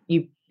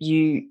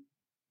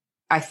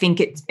I think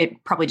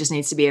it probably just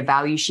needs to be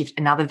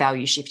another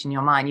value shift in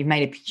your mind. You've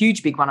made a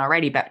huge big one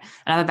already, but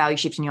another value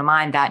shift in your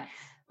mind that,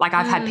 like,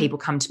 I've had people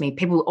come to me,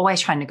 people always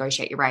try and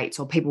negotiate your rates,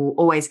 or people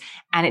always,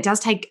 and it does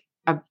take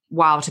a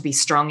while to be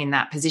strong in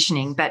that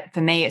positioning. But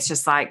for me, it's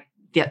just like,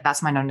 yeah,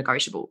 that's my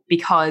non-negotiable,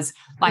 because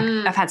like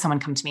I've had someone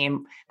come to me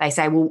and they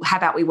say, well, how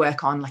about we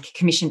work on like a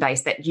commission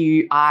base that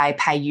I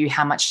pay you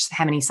how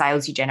many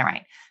sales you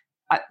generate.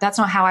 That's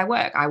not how I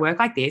work. I work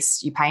like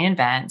this. You pay in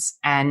advance,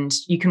 and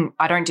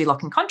I don't do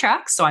lock-in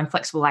contracts, so I'm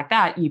flexible like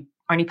that. You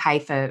only pay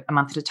for a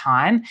month at a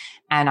time,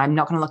 and I'm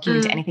not going to lock you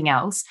into anything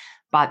else.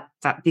 But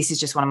this is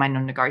just one of my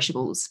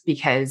non-negotiables,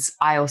 because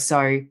I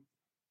also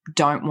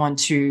don't want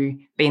to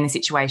be in the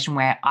situation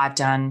where I've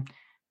done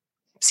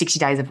 60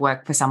 days of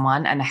work for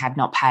someone and they have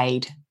not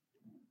paid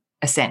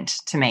a cent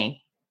to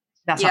me.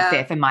 That's not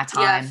fair for my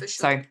time. Yeah, for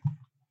sure. So,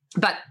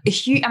 but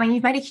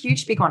you've made a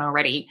huge big one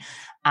already.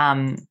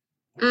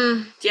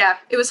 Yeah,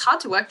 it was hard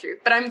to work through,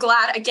 but I'm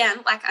glad, again,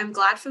 like I'm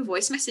glad for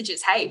voice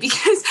messages, hey,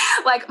 because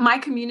like my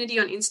community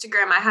on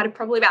Instagram, I had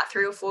probably about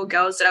 3 or 4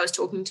 girls that I was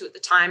talking to at the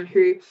time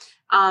who,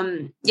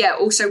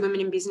 also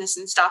women in business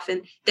and stuff,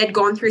 and they'd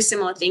gone through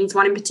similar things.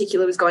 One in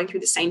particular was going through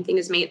the same thing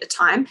as me at the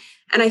time.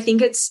 And I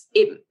think it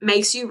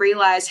makes you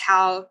realize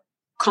how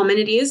common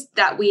it is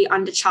that we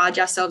undercharge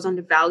ourselves,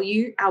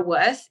 undervalue our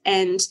worth,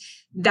 and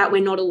that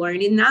we're not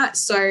alone in that.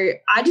 So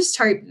I just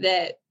hope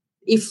that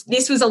if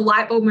this was a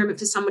light bulb moment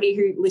for somebody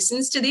who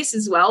listens to this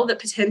as well, that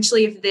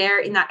potentially if they're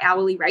in that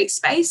hourly rate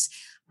space,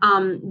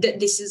 that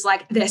this is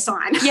like their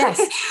sign. Yes.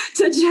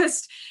 To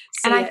just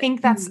and I think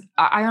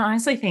I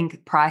honestly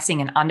think pricing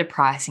and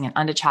underpricing and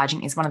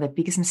undercharging is one of the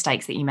biggest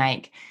mistakes that you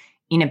make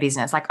in a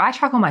business. Like, I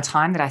track all my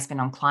time that I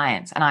spend on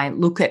clients and I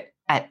look at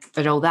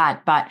all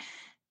that, but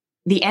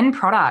the end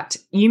product,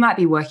 you might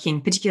be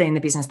working, particularly in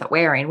the business that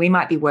we're in, we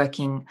might be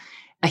working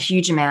a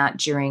huge amount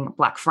during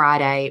Black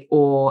Friday,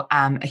 or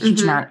a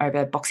huge amount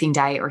over Boxing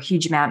Day, or a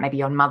huge amount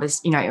maybe on Mother's,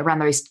 around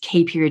those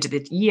key periods of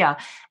the year.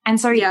 And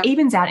so it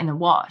evens out in the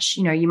wash.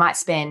 You might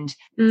spend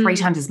 3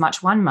 times as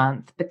much one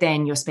month, but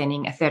then you're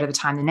spending a third of the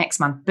time the next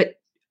month. But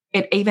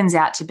it evens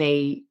out to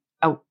be,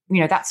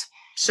 that's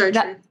so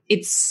true.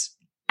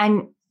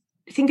 And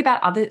think about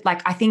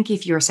I think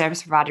if you're a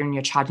service provider and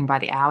you're charging by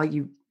the hour,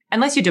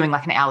 unless you're doing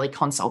like an hourly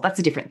consult, that's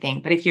a different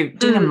thing. But if you're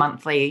doing a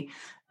monthly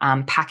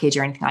package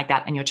or anything like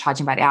that, and you're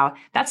charging by the hour,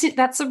 that's it.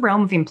 That's a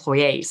realm of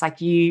employees.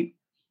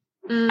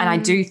 And I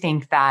do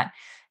think that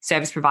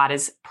service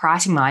providers'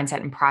 pricing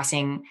mindset and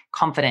pricing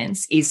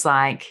confidence is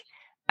like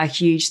a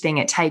huge thing.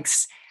 It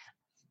takes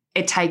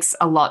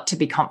a lot to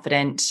be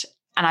confident.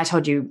 And I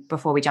told you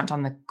before we jumped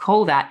on the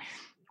call that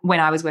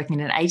when I was working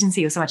in an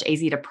agency, it was so much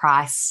easier to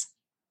price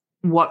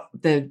what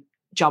the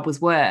job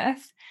was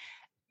worth,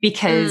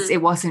 because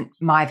it wasn't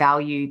my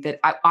value, that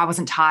I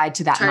wasn't tied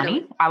to that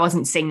money. I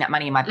wasn't seeing that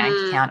money in my bank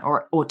account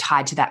or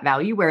tied to that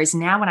value. Whereas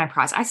now when I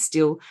price, I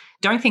still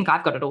don't think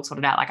I've got it all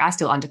sorted out. Like, I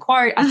still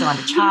underquote, I still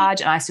undercharge,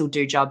 and I still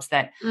do jobs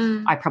that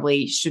I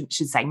probably should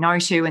say no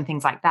to and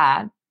things like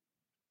that.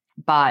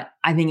 But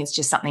I think it's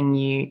just something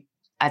you,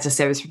 as a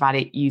service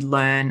provider, you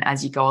learn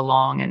as you go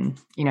along, and,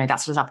 that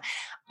sort of stuff.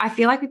 I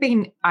feel like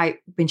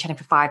I've been chatting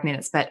for 5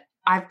 minutes, but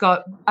I've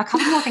got a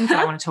couple more things that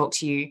I want to talk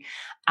to you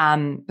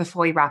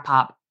before we wrap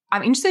up.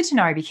 I'm interested to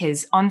know,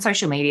 because on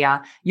social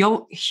media,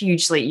 you've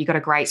got a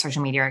great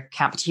social media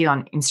account,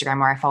 particularly on Instagram,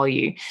 where I follow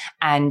you,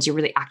 and you're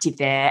really active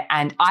there.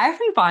 And I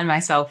often find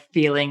myself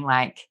feeling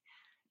like,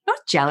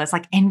 not jealous,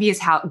 like envious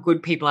how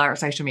good people are at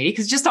social media,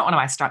 because it's just not one of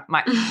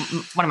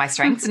my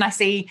strengths. And I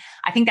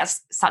think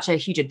that's such a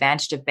huge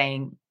advantage of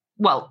being,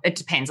 well, it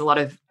depends. A lot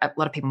of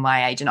people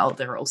my age and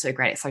older are also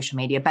great at social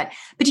media, but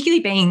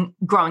particularly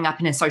growing up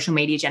in a social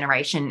media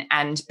generation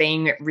and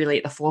being really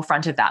at the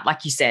forefront of that,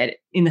 like you said,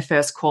 in the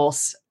first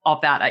course of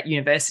that at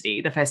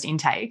university, the first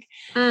intake.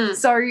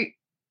 So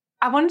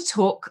I want to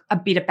talk a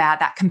bit about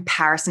that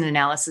comparison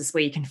analysis,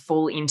 where you can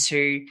fall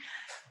into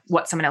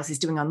what someone else is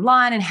doing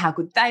online and how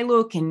good they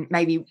look, and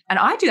I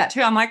do that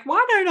too. I'm like,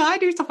 why don't I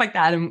do stuff like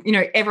that? And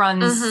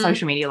everyone's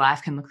social media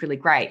life can look really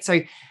great.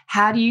 So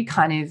how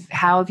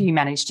have you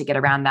managed to get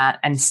around that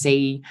and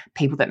see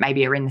people that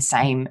maybe are in the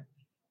same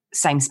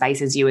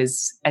space as you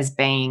as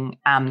being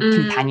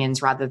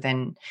companions rather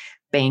than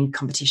being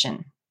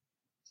competition?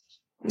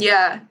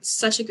 Yeah,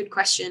 such a good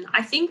question.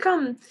 I think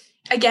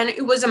again,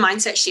 it was a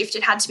mindset shift.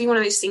 It had to be one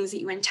of those things that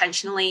you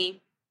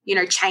intentionally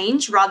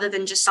change rather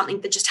than just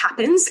something that just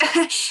happens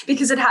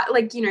because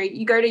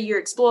you go to your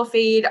explore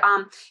feed,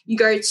 you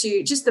go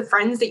to just the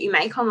friends that you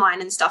make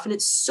online and stuff. And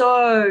it's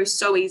so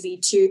easy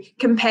to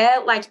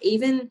compare, like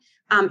even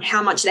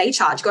how much they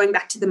charge, going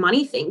back to the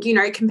money thing,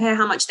 compare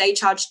how much they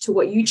charge to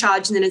what you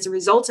charge. And then as a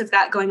result of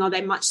that going, oh,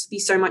 they must be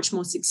so much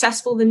more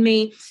successful than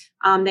me.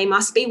 They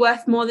must be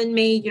worth more than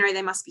me.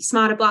 They must be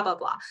smarter, blah, blah,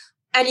 blah.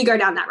 And you go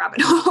down that rabbit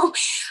hole.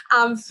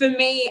 For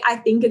me, I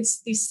think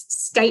it's this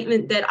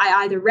statement that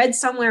I either read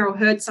somewhere or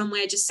heard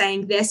somewhere just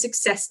saying their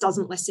success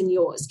doesn't lessen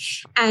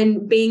yours.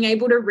 And being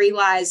able to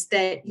realize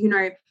that,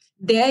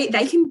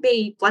 they can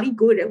be bloody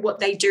good at what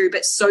they do,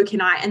 but so can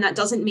I. And that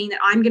doesn't mean that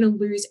I'm going to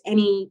lose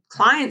any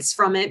clients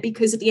from it,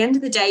 because at the end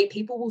of the day,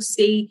 people will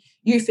see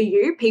you for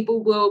you.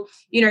 People will,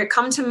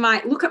 come to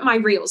look at my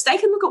reels. They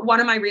can look at one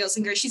of my reels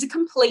and go, she's a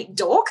complete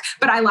dork,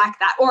 but I like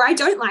that, or I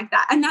don't like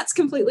that. And that's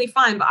completely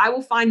fine. But I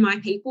will find my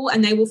people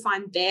and they will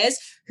find theirs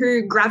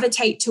who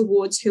gravitate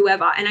towards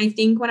whoever. And I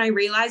think when I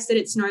realized that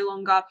it's no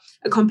longer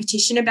a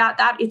competition about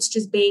that, it's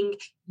just being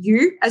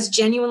you as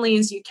genuinely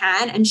as you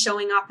can and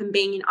showing up and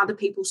being in other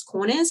people's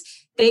corners,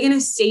 they're going to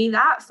see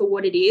that for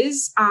what it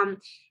is.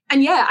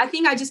 I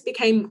think I just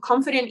became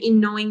confident in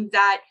knowing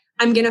that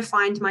I'm going to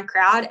find my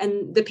crowd,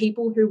 and the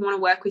people who want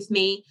to work with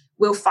me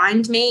will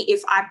find me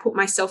if I put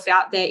myself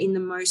out there in the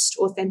most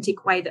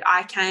authentic way that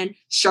I can,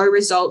 show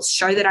results,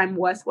 show that I'm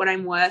worth what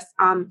I'm worth,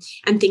 and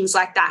things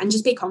like that, and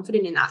just be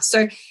confident in that.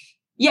 So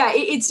yeah,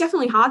 it's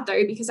definitely hard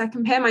though, because I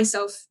compare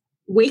myself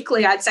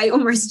weekly, I'd say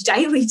almost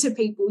daily, to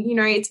people.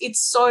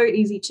 It's so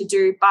easy to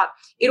do, but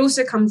it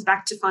also comes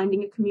back to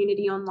finding a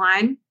community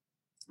online,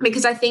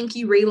 because I think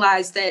you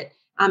realize that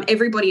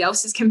everybody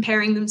else is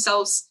comparing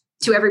themselves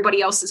to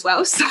everybody else as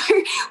well. So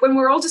when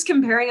we're all just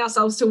comparing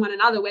ourselves to one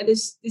another, where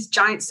there's this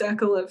giant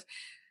circle of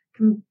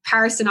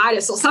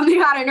comparisonitis or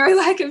something, I don't know,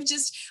 like of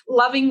just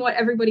loving what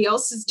everybody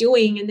else is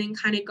doing and then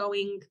kind of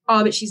going,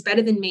 oh, but she's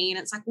better than me. And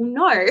it's like, well,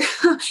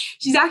 no,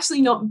 she's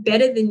actually not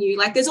better than you.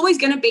 Like there's always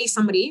going to be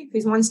somebody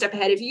who's one step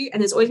ahead of you,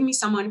 and there's always going to be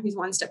someone who's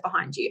one step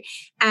behind you.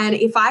 And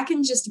if I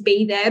can just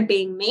be there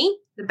being me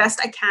the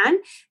best I can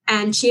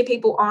and cheer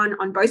people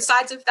on both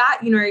sides of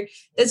that,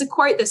 there's a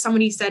quote that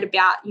somebody said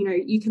about,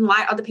 you can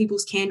light other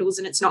people's candles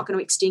and it's not going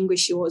to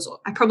extinguish yours. Or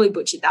I probably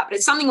butchered that, but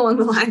it's something along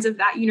the lines of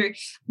that.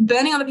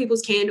 Burning other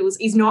people's candles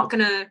is not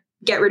going to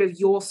get rid of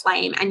your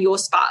flame and your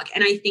spark.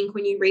 And I think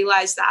when you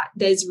realize that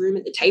there's room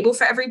at the table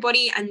for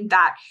everybody, and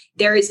that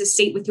there is a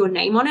seat with your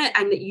name on it,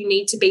 and that you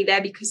need to be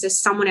there because there's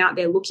someone out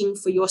there looking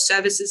for your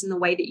services in the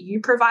way that you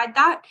provide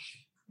that,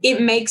 it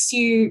makes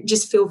you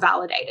just feel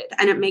validated,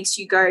 and it makes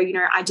you go,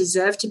 I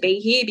deserve to be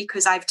here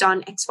because I've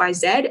done X, Y,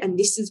 Z, and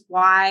this is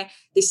why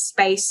this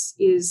space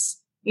is,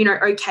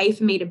 okay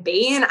for me to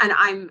be in, and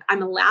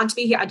I'm allowed to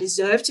be here. I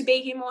deserve to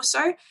be here more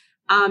so,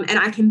 and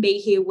I can be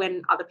here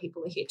when other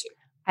people are here too.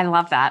 I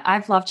love that.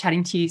 I've loved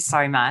chatting to you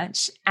so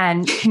much.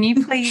 And can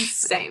you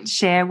please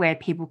share where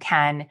people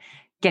can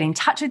get in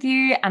touch with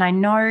you? And I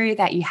know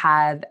that you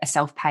have a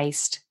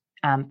self-paced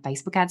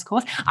Facebook ads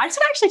course. I just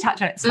want to actually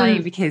touch on it. It's funny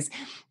because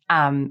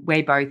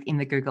we're both in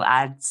the Google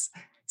Ads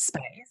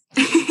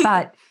space,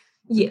 but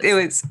yes. There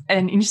was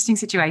an interesting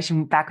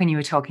situation back when you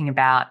were talking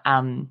about,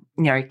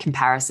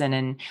 comparison.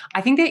 And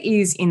I think there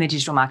is, in the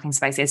digital marketing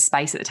space, there's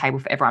space at the table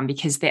for everyone,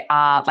 because there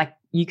are, like,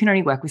 you can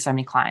only work with so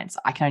many clients.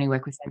 I can only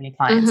work with so many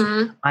clients.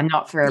 Mm-hmm. I'm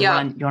not for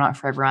everyone. Yeah. You're not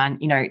for everyone.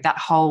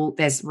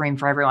 There's room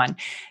for everyone.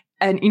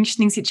 An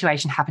interesting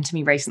situation happened to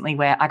me recently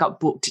where I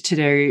got booked to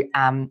do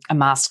a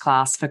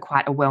masterclass for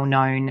quite a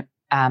well-known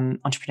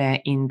entrepreneur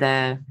in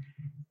the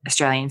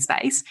Australian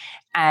space.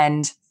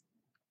 And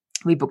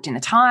we booked in the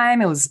time.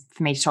 It was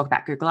for me to talk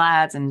about Google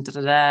Ads and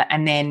da-da-da.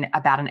 And then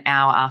about an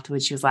hour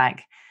afterwards, she was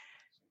like,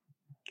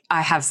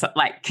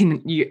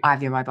 can you, I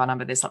have your mobile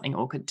number, there's something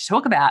awkward to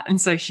talk about.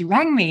 And so she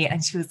rang me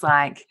and she was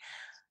like,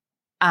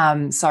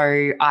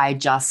 so I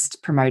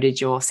just promoted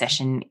your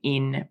session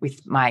in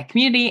with my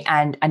community,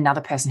 and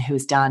another person who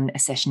has done a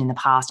session in the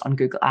past on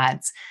Google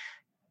Ads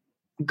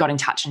got in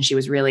touch, and she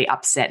was really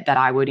upset that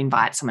I would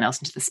invite someone else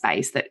into the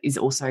space that is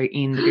also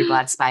in the Google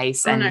Ads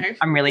space. And no.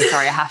 I'm really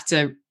sorry, I have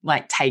to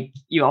take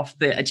you off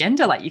the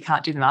agenda. Like, you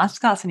can't do the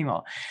masterclass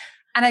anymore.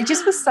 And it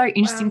just was so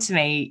interesting to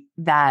me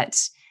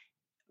that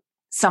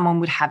someone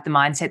would have the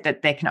mindset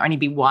that there can only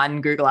be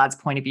one Google Ads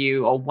point of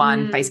view, or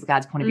one Facebook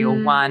Ads point of view,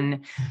 or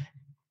one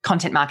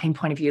content marketing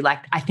point of view.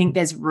 Like, I think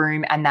there's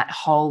room, and that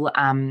whole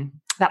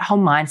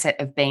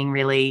mindset of being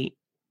really,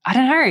 I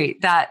don't know,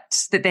 that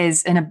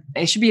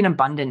there should be an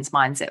abundance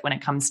mindset when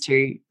it comes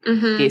to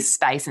this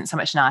space. And it's so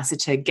much nicer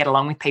to get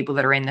along with people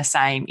that are in the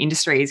same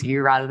industry as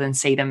you, rather than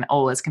see them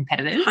all as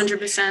competitors.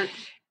 100%.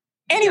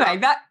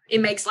 Anyway, it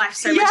makes life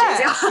so much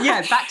easier.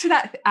 Yeah, back to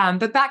that.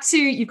 But back to,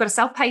 you've got a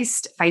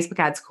self-paced Facebook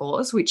ads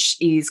course, which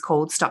is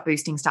called Stop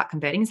Boosting, Start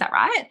Converting. Is that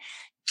right?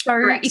 So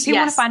correct, if you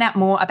want to find out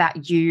more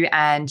about you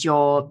and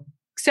your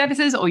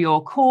services or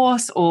your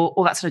course or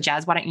all that sort of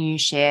jazz, why don't you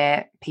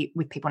share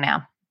with people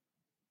now?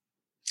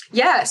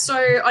 Yeah, so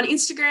on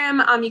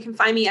Instagram, you can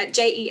find me at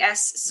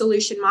JES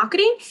Solution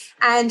Marketing,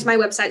 and my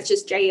website's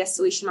just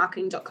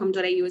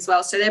jessolutionmarketing.com.au as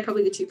well. So they're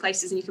probably the two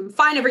places, and you can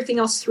find everything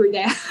else through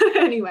there.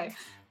 Anyway.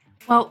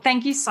 Well,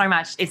 thank you so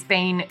much. It's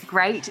been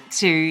great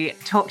to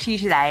talk to you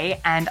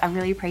today, and I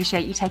really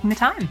appreciate you taking the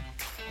time.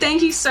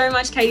 Thank you so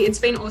much, Katie. It's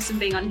been awesome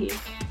being on here.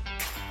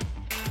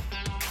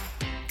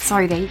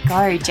 So there you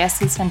go.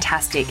 Jess was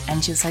fantastic,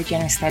 and she was so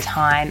generous with her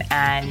time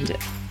and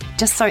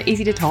just so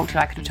easy to talk to.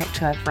 I could have talked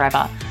to her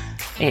forever.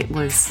 It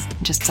was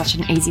just such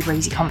an easy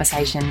breezy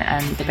conversation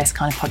and the best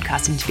kind of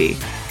podcast interview.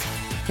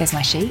 There's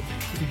my sheet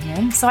you can hear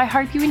him. So I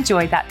hope you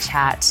enjoyed that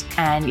chat.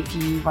 And if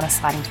you want to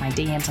slide into my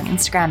DMs on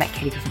Instagram at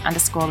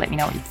 @KatieGriffin_, let me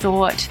know what you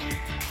thought.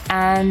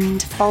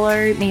 And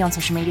follow me on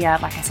social media,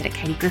 like I said, at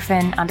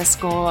 @KatieGriffin_.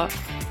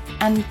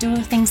 And do all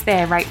the things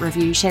there, rate,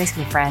 review, share this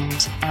with a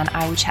friend. And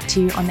I will chat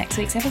to you on next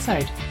week's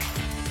episode.